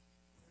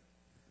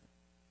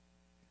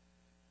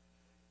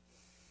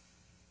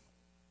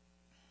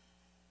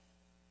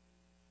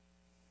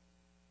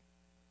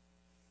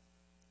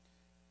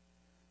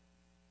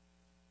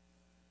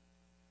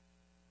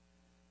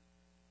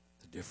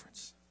 The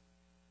difference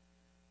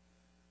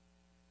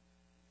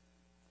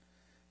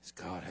is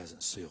God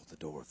hasn't sealed the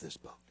door of this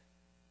boat.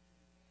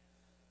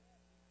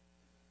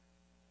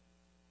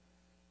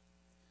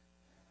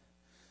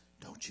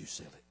 Don't you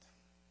seal it.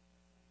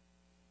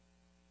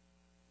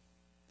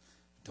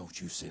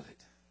 Don't you seal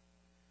it.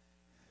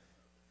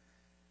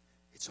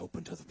 It's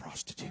open to the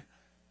prostitute.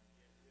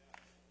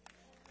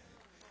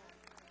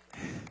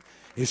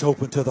 It's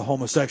open to the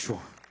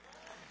homosexual.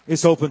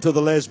 It's open to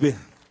the lesbian.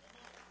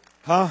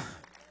 Huh?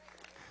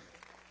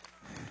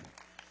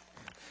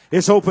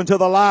 It's open to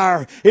the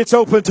liar. It's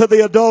open to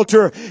the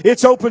adulterer.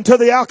 It's open to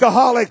the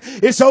alcoholic.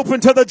 It's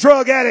open to the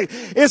drug addict.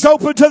 It's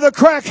open to the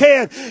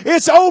crackhead.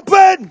 It's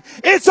open.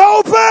 It's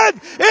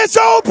open. It's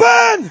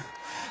open.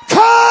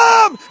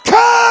 Come,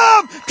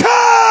 come,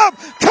 come,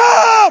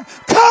 come,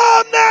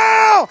 come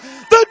now.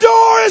 The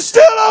door is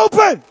still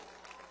open.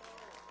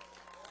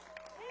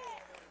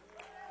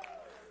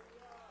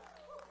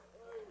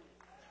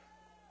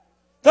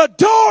 The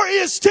door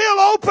is still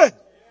open.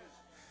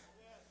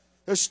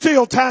 There's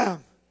still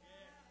time.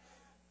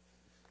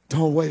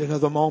 Don't wait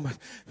another moment.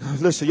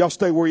 Listen, y'all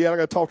stay where you're at. I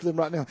got to talk to them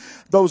right now.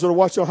 Those that are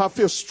watching, I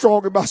feel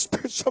strong in my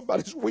spirit.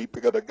 Somebody's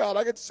weeping unto God.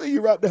 I can see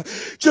you right now.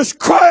 Just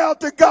cry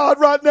out to God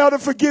right now to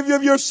forgive you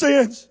of your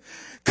sins.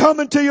 Come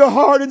into your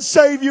heart and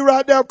save you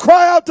right now.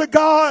 Cry out to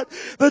God.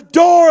 The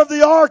door of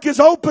the ark is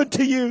open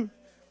to you.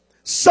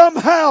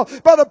 Somehow,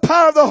 by the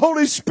power of the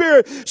Holy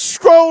Spirit,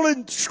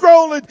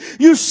 scrolling,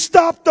 you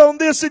stopped on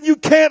this and you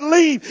can't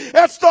leave.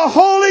 That's the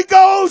Holy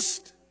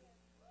Ghost.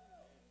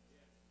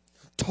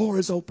 The door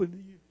is open to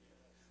you.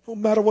 No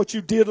matter what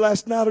you did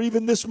last night or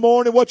even this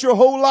morning, what your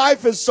whole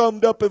life is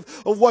summed up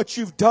of what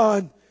you've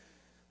done,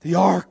 the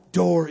ark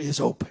door is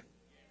open.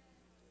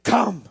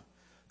 Come.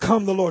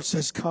 Come, the Lord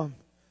says, come.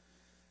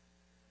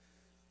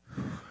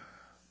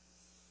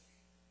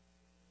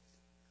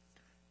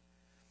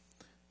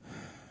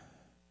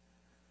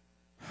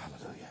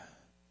 Hallelujah.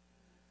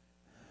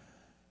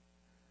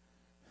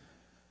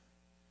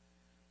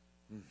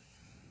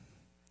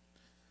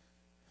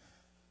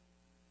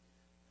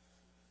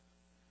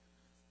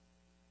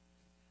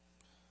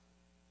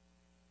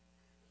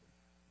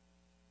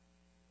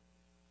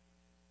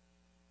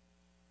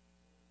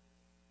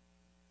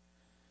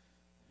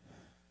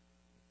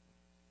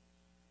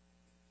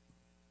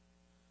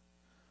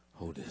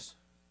 Hold this.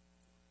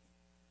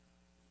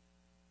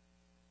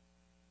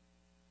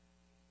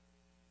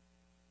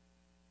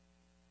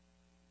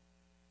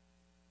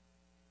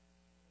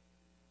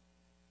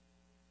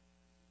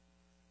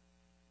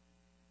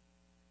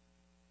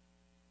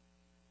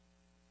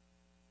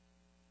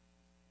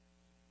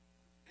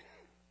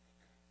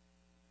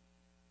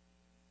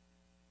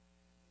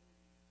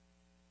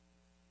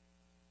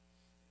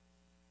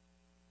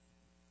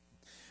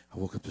 I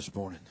woke up this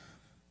morning.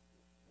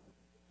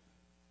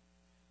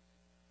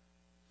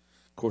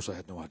 Of course, I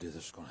had no idea this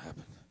was going to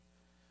happen.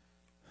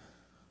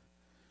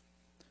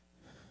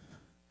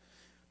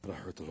 But I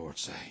heard the Lord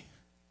say,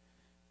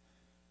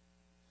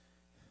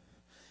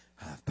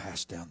 I've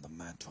passed down the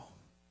mantle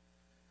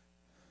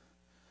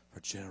For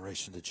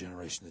generation to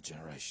generation to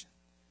generation.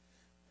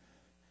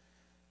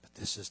 But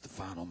this is the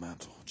final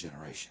mantle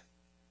generation.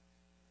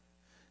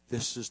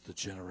 This is the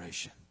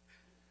generation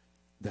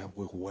that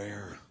will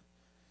wear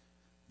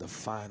the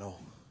final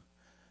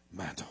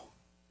mantle.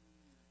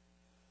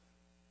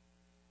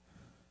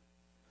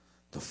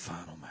 The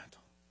final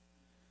mantle.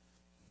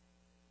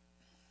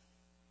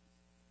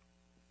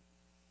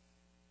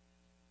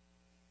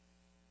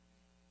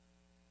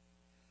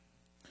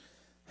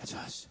 That's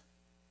us.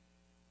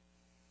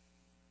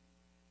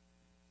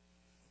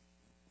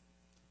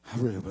 I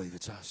really believe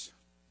it's us.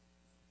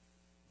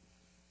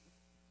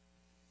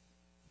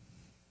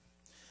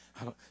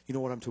 You know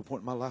what? I'm to a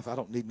point in my life, I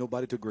don't need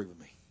nobody to agree with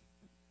me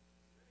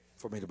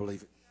for me to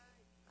believe it.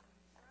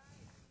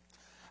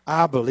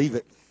 I believe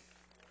it.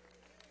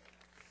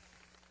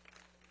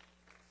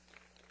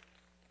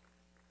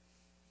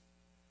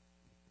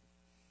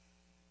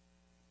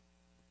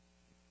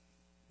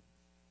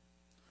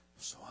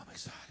 So I'm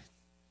excited.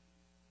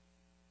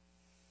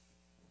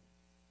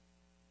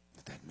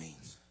 But that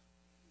means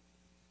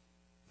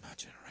my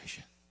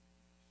generation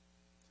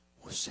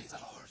will see the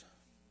Lord.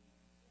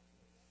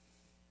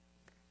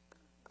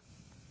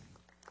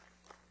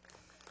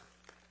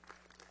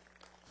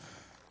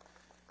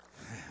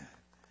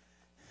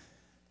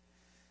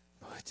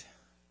 But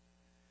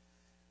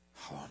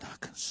I will not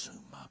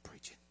consume my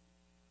preaching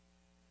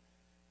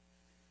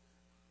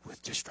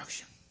with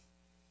destruction.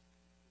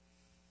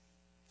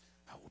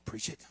 I will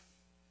preach it.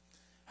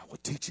 I will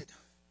teach it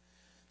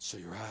so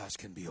your eyes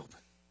can be open.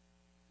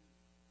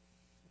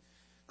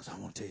 Because I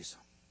want to tell you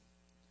something.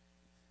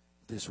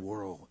 This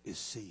world is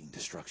seeing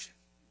destruction.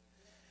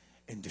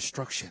 And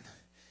destruction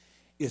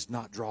is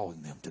not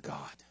drawing them to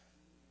God.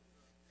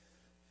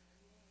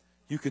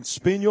 You can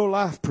spend your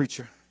life,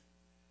 preacher,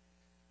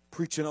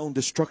 preaching on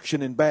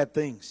destruction and bad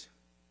things.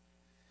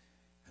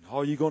 And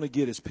all you're going to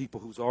get is people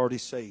who's already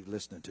saved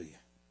listening to you.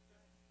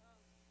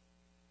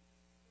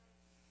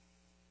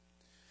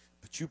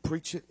 But you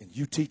preach it and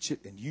you teach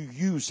it and you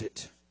use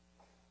it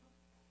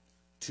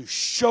to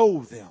show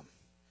them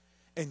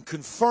and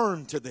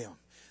confirm to them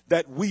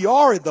that we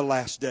are in the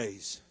last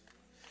days.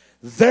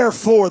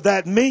 Therefore,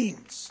 that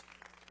means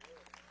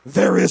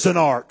there is an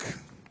ark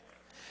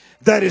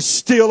that is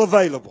still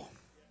available.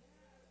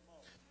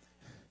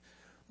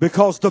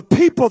 Because the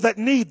people that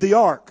need the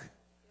ark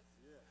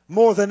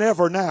more than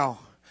ever now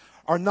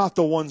are not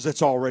the ones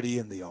that's already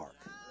in the ark.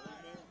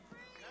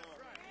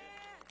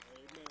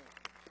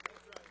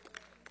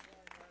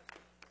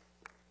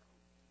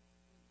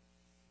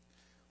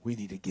 We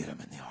need to get them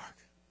in the ark.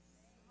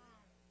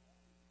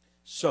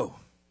 So,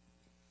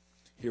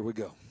 here we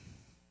go.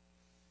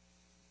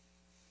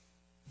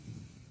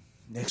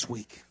 Next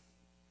week.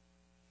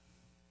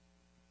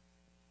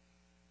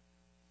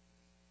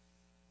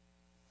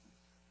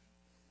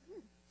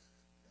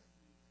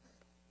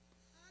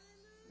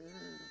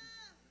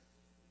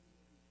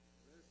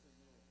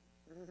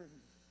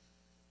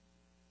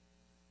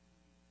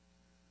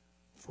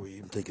 Before you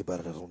even think about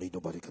it, I don't need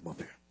nobody to come up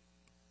here.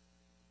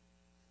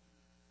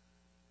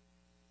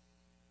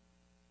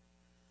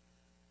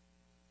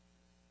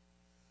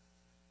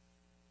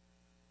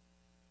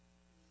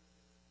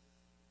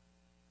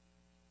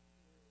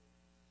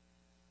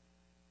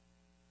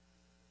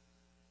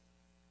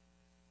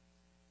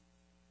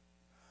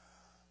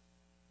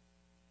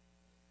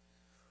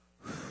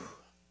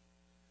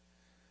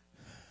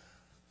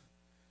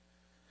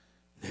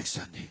 Next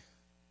Sunday,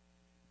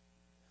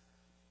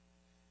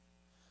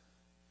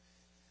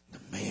 the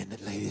man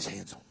that laid his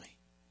hands on me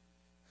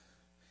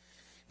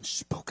and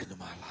spoke into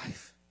my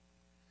life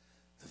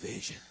the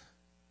vision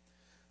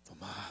for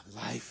my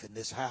life in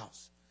this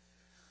house,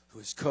 who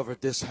has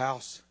covered this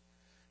house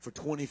for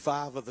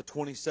 25 of the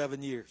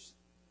 27 years,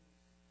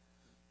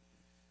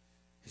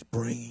 is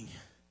bringing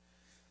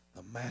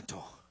the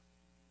mantle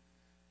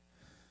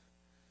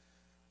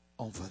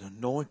of an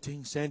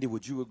anointing. Sandy,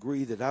 would you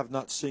agree that I've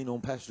not seen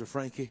on Pastor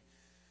Frankie?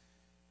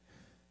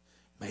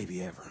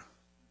 Maybe ever.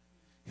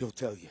 He'll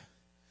tell you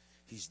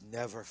he's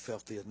never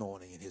felt the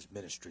anointing in his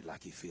ministry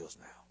like he feels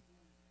now.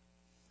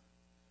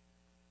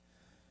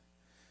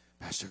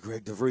 Pastor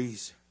Greg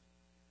DeVries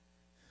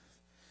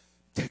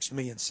texted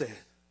me and said,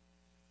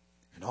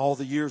 in all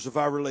the years of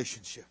our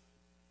relationship,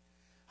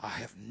 I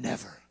have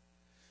never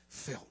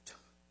felt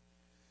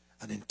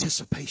an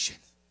anticipation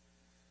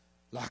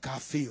like I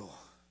feel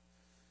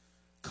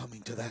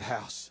coming to that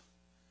house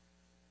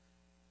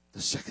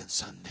the second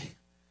Sunday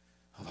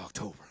of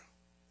October.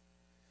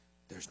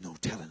 There's no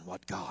telling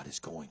what God is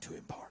going to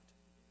impart.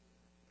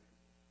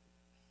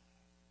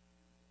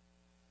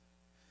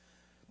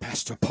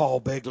 Pastor Paul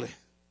Begley,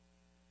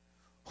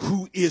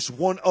 who is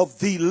one of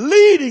the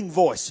leading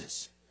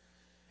voices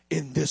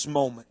in this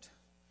moment,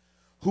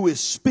 who is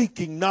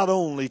speaking not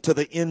only to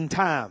the end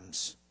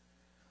times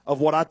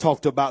of what I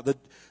talked about,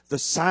 the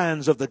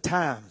signs of the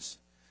times.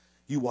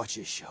 You watch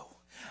his show.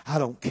 I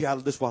don't care.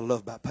 This is what I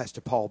love about Pastor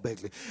Paul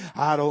Begley.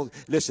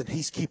 Listen,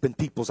 he's keeping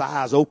people's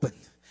eyes open.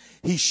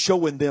 He's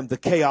showing them the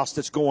chaos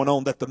that's going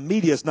on that the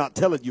media is not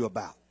telling you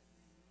about.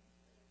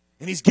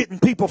 And he's getting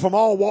people from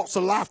all walks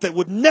of life that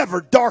would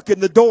never darken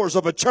the doors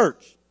of a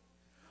church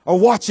are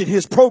watching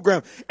his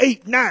program.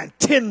 8, 9,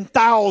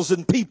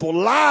 10,000 people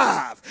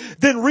live.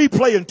 Then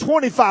replaying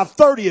 25,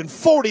 30, and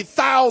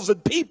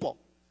 40,000 people.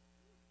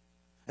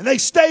 And they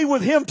stay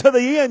with him to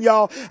the end,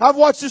 y'all. I've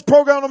watched this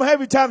program how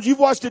many times. You've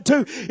watched it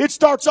too. It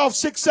starts off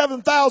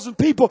 6,000, 7,000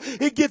 people.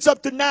 It gets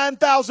up to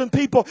 9,000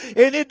 people.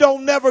 And it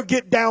don't never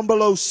get down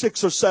below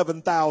 6,000 or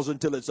 7,000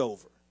 till it's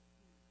over.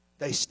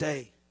 They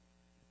stay.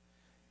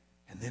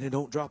 And then it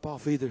don't drop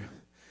off either.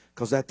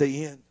 Because at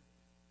the end,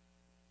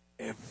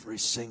 every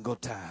single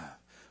time,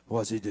 what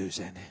does he do,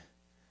 Sandy?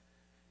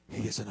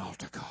 He gets an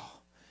altar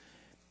call.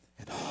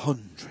 And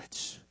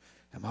hundreds.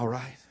 Am I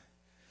right?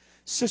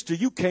 Sister,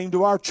 you came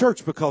to our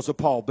church because of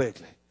Paul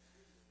Begley.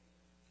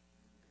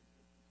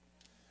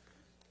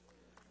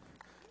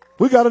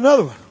 We got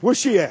another one. Where's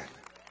she at?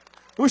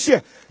 Where's she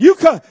at? You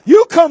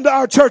come to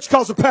our church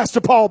because of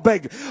Pastor Paul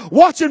Begley.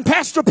 Watching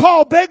Pastor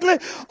Paul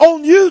Begley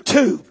on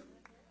YouTube.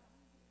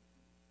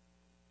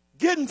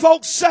 Getting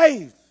folks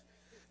saved.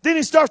 Then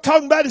he starts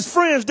talking about his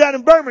friends down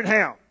in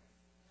Birmingham.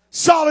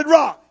 Solid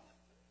Rock.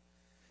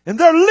 And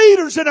they're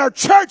leaders in our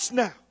church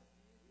now.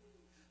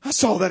 I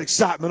saw that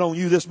excitement on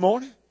you this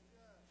morning.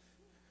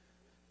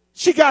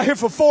 She got here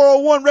for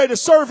 401, ready to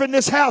serve in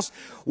this house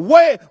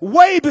way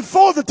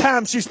before the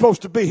time she's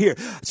supposed to be here.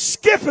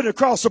 Skipping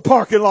across the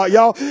parking lot,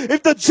 y'all.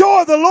 If the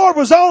joy of the Lord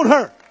was on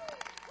her.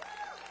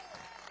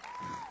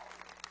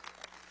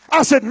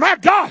 I said, my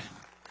God,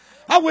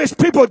 I wish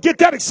people would get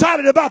that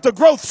excited about the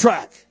growth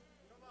track.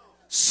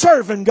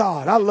 Serving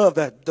God. I love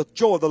that. The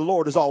joy of the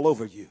Lord is all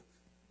over you.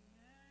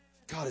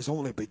 God is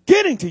only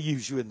beginning to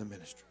use you in the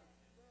ministry.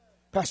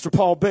 Pastor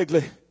Paul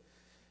Begley,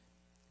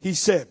 he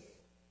said,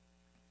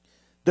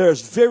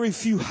 there's very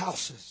few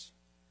houses.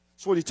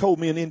 That's what he told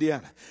me in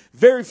Indiana.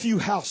 Very few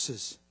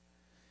houses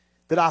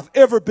that I've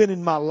ever been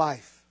in my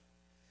life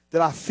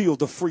that I feel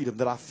the freedom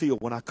that I feel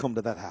when I come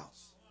to that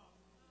house.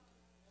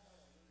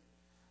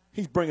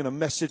 He's bringing a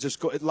message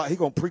that's like he's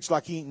going to preach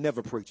like he ain't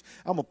never preached.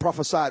 I'm going to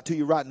prophesy it to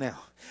you right now.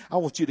 I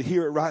want you to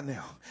hear it right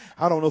now.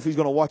 I don't know if he's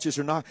going to watch this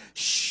or not.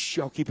 Shh,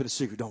 y'all keep it a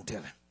secret. Don't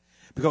tell him.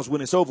 Because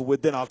when it's over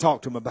with, then I'll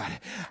talk to him about it.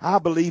 I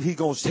believe he's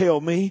going to tell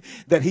me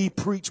that he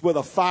preached with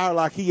a fire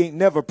like he ain't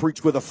never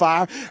preached with a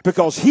fire.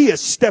 Because he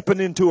is stepping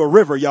into a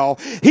river, y'all.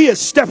 He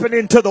is stepping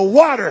into the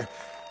water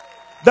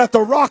that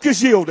the rock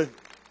is yielding.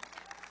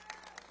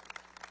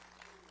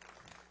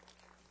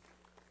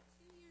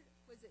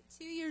 Was it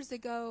 2 years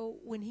ago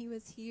when he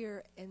was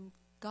here and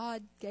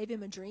God gave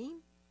him a dream?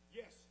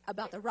 Yes.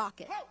 About the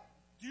rocket. Oh,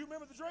 do you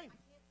remember the dream?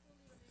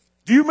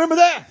 Do you remember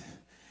that?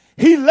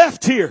 He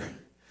left here.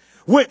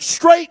 Went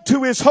straight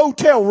to his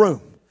hotel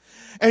room.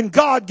 And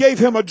God gave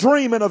him a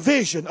dream and a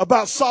vision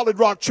about Solid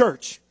Rock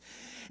Church.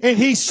 And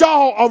he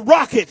saw a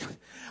rocket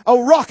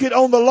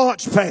on the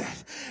launch pad.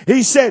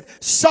 He said,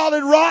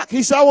 Solid Rock.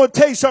 He said, I want to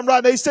tell you something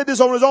right now. He said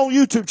this on his own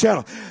YouTube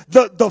channel.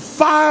 The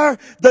fire,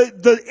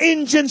 the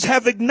engines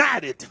have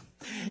ignited.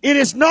 It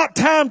is not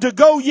time to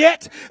go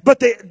yet, but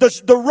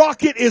the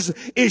rocket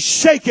is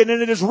shaking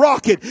and it is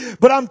rocking.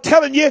 But I'm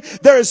telling you,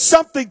 there is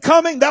something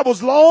coming. That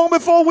was long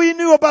before we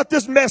knew about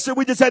this mess that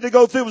we just had to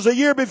go through. It was a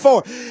year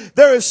before.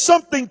 There is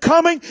something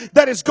coming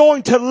that is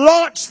going to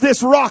launch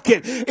this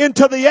rocket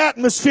into the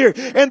atmosphere.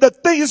 And this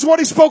is what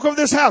he spoke of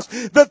this house.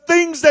 The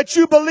things that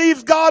you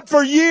believe God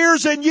for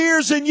years and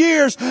years and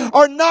years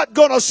are not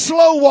going to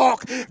slow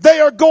walk. They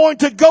are going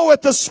to go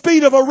at the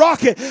speed of a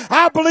rocket.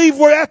 I believe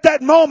we're at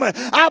that moment.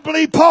 I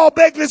believe Paul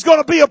Begley is going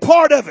to be a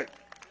part of it.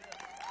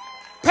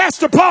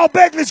 Pastor Paul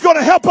Begley is going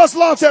to help us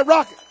launch that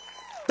rocket.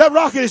 That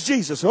rocket is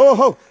Jesus.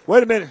 Oh,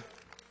 wait a minute.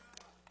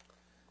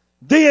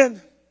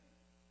 Then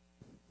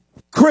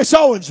Chris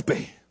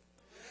Owensby,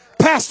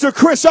 Pastor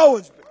Chris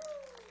Owensby,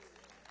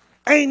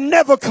 ain't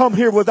never come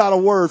here without a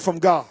word from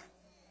God.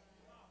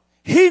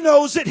 He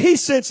knows it. He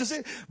senses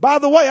it. By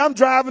the way, I'm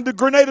driving to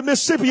Grenada,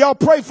 Mississippi. Y'all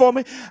pray for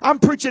me. I'm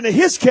preaching at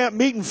his camp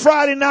meeting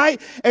Friday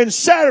night and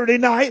Saturday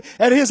night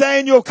at his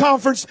annual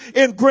conference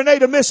in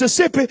Grenada,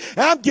 Mississippi. And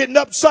I'm getting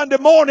up Sunday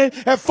morning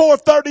at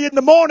 4:30 in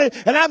the morning,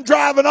 and I'm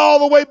driving all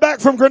the way back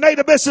from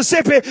Grenada,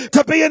 Mississippi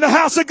to be in the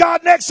house of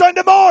God next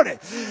Sunday morning.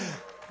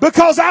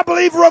 Because I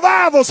believe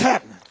revival's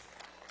happening.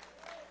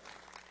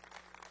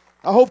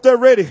 I hope they're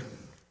ready.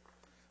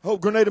 I hope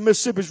Grenada,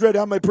 Mississippi's ready.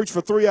 I may preach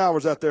for 3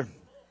 hours out there.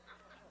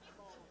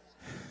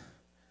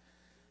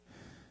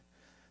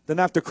 Then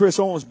after Chris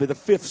Owensby, the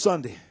 5th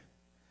Sunday,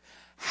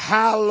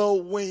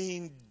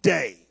 Halloween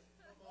Day.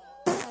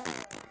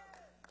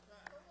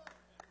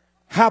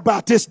 How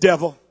about this,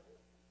 devil?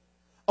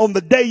 On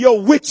the day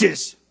your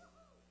witches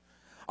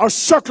are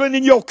circling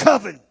in your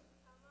coven,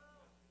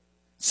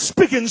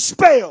 speaking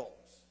spells.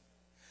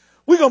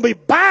 We're going to be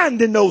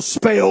binding those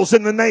spells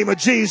in the name of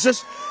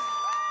Jesus.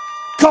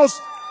 Because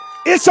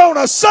it's on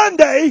a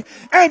Sunday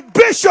and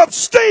Bishop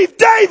Steve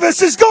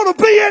Davis is going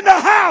to be in the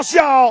house,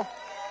 y'all.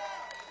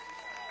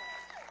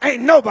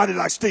 Ain't nobody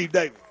like Steve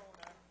Davis.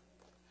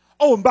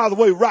 Oh, and by the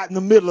way, right in the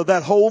middle of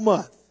that whole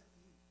month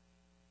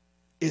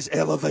is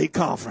Elevate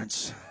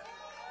Conference.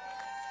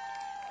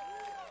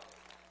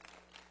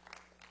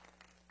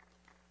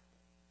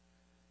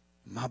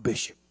 my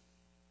bishop,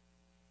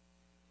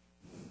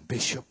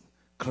 Bishop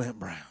Clint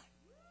Brown.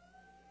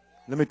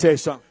 Let me tell you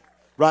something.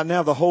 Right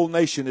now, the whole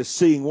nation is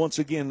seeing once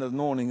again the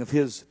anointing of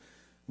his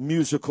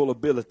musical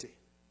ability.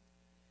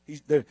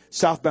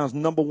 Southbound's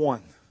number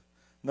one.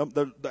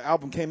 The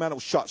album came out, it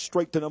was shot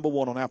straight to number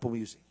one on Apple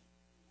Music.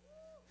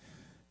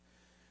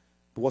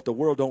 But what the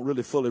world don't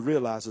really fully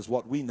realize is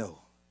what we know.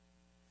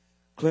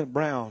 Clint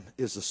Brown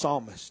is the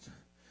psalmist.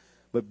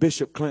 But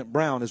Bishop Clint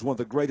Brown is one of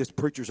the greatest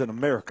preachers in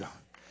America.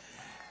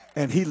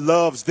 And he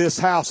loves this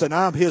house, and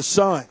I'm his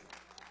son.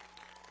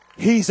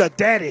 He's a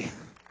daddy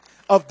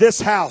of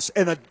this house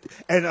and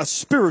a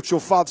spiritual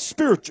father,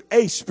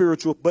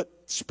 spiritual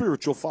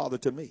father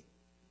to me.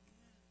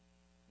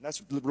 And that's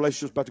the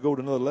relationship's about to go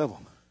to another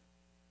level.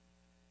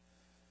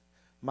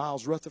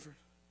 Miles Rutherford.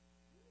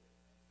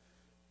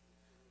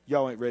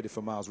 Y'all ain't ready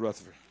for Miles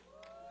Rutherford.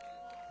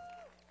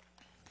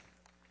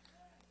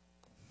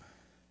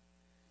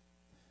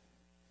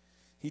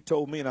 He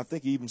told me, and I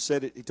think he even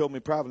said it, he told me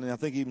privately, and I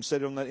think he even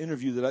said it on that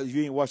interview, that if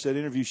you ain't watched that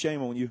interview,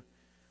 shame on you,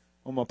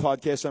 on my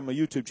podcast, on my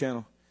YouTube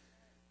channel.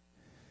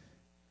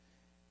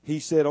 He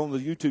said on the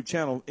YouTube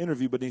channel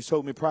interview, but he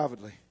told me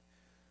privately,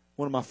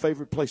 one of my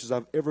favorite places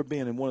I've ever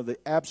been, and one of the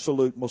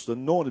absolute most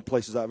anointed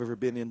places I've ever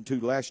been into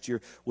last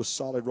year was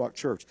Solid Rock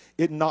Church.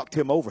 It knocked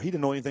him over. He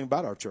didn't know anything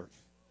about our church.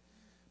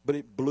 But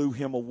it blew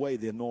him away,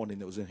 the anointing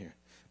that was in here.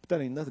 But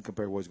that ain't nothing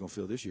compared to what he's going to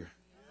feel this year.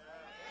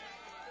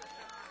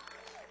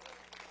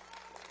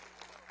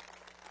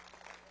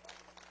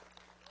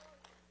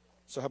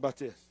 So how about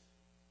this?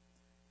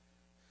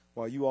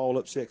 While you all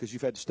upset because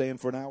you've had to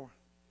stand for an hour,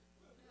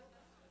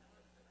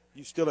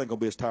 you still ain't going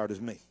to be as tired as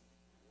me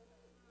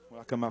when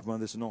I come out from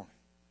under this anointing.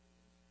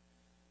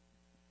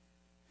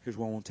 Here's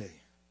what I want to tell you.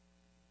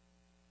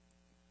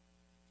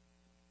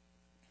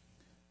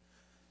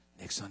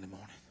 Next Sunday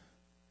morning,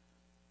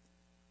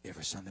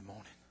 every Sunday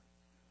morning,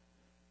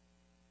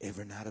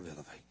 every night of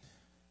Elevate,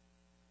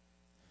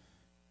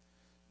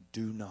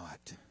 do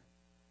not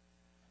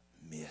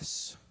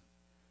miss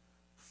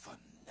for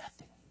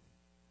nothing.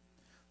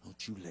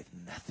 Don't you let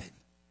nothing.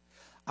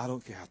 I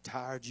don't care how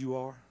tired you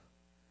are.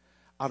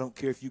 I don't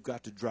care if you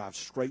got to drive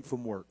straight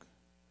from work.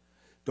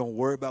 Don't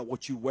worry about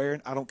what you're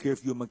wearing. I don't care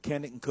if you're a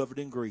mechanic and covered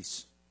in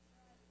grease.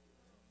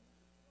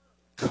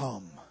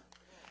 Come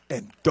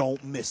and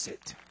don't miss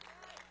it.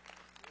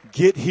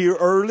 Get here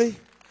early.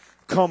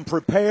 Come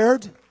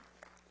prepared.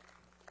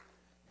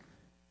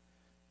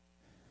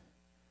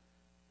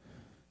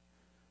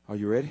 Are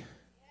you ready?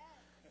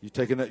 You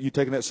taking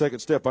that second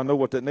step. I know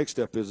what that next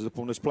step is up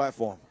on this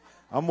platform.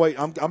 I'm waiting.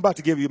 I'm about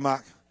to give you,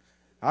 Mike.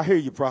 I hear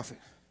you, prophet.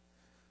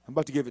 I'm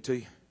about to give it to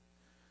you.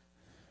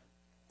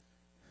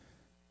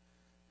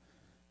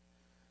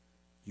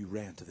 You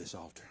ran to this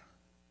altar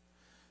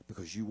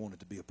because you wanted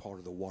to be a part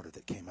of the water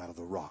that came out of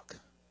the rock.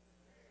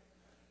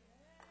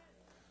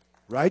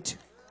 Right?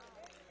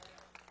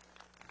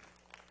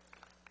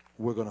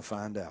 We're going to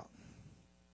find out.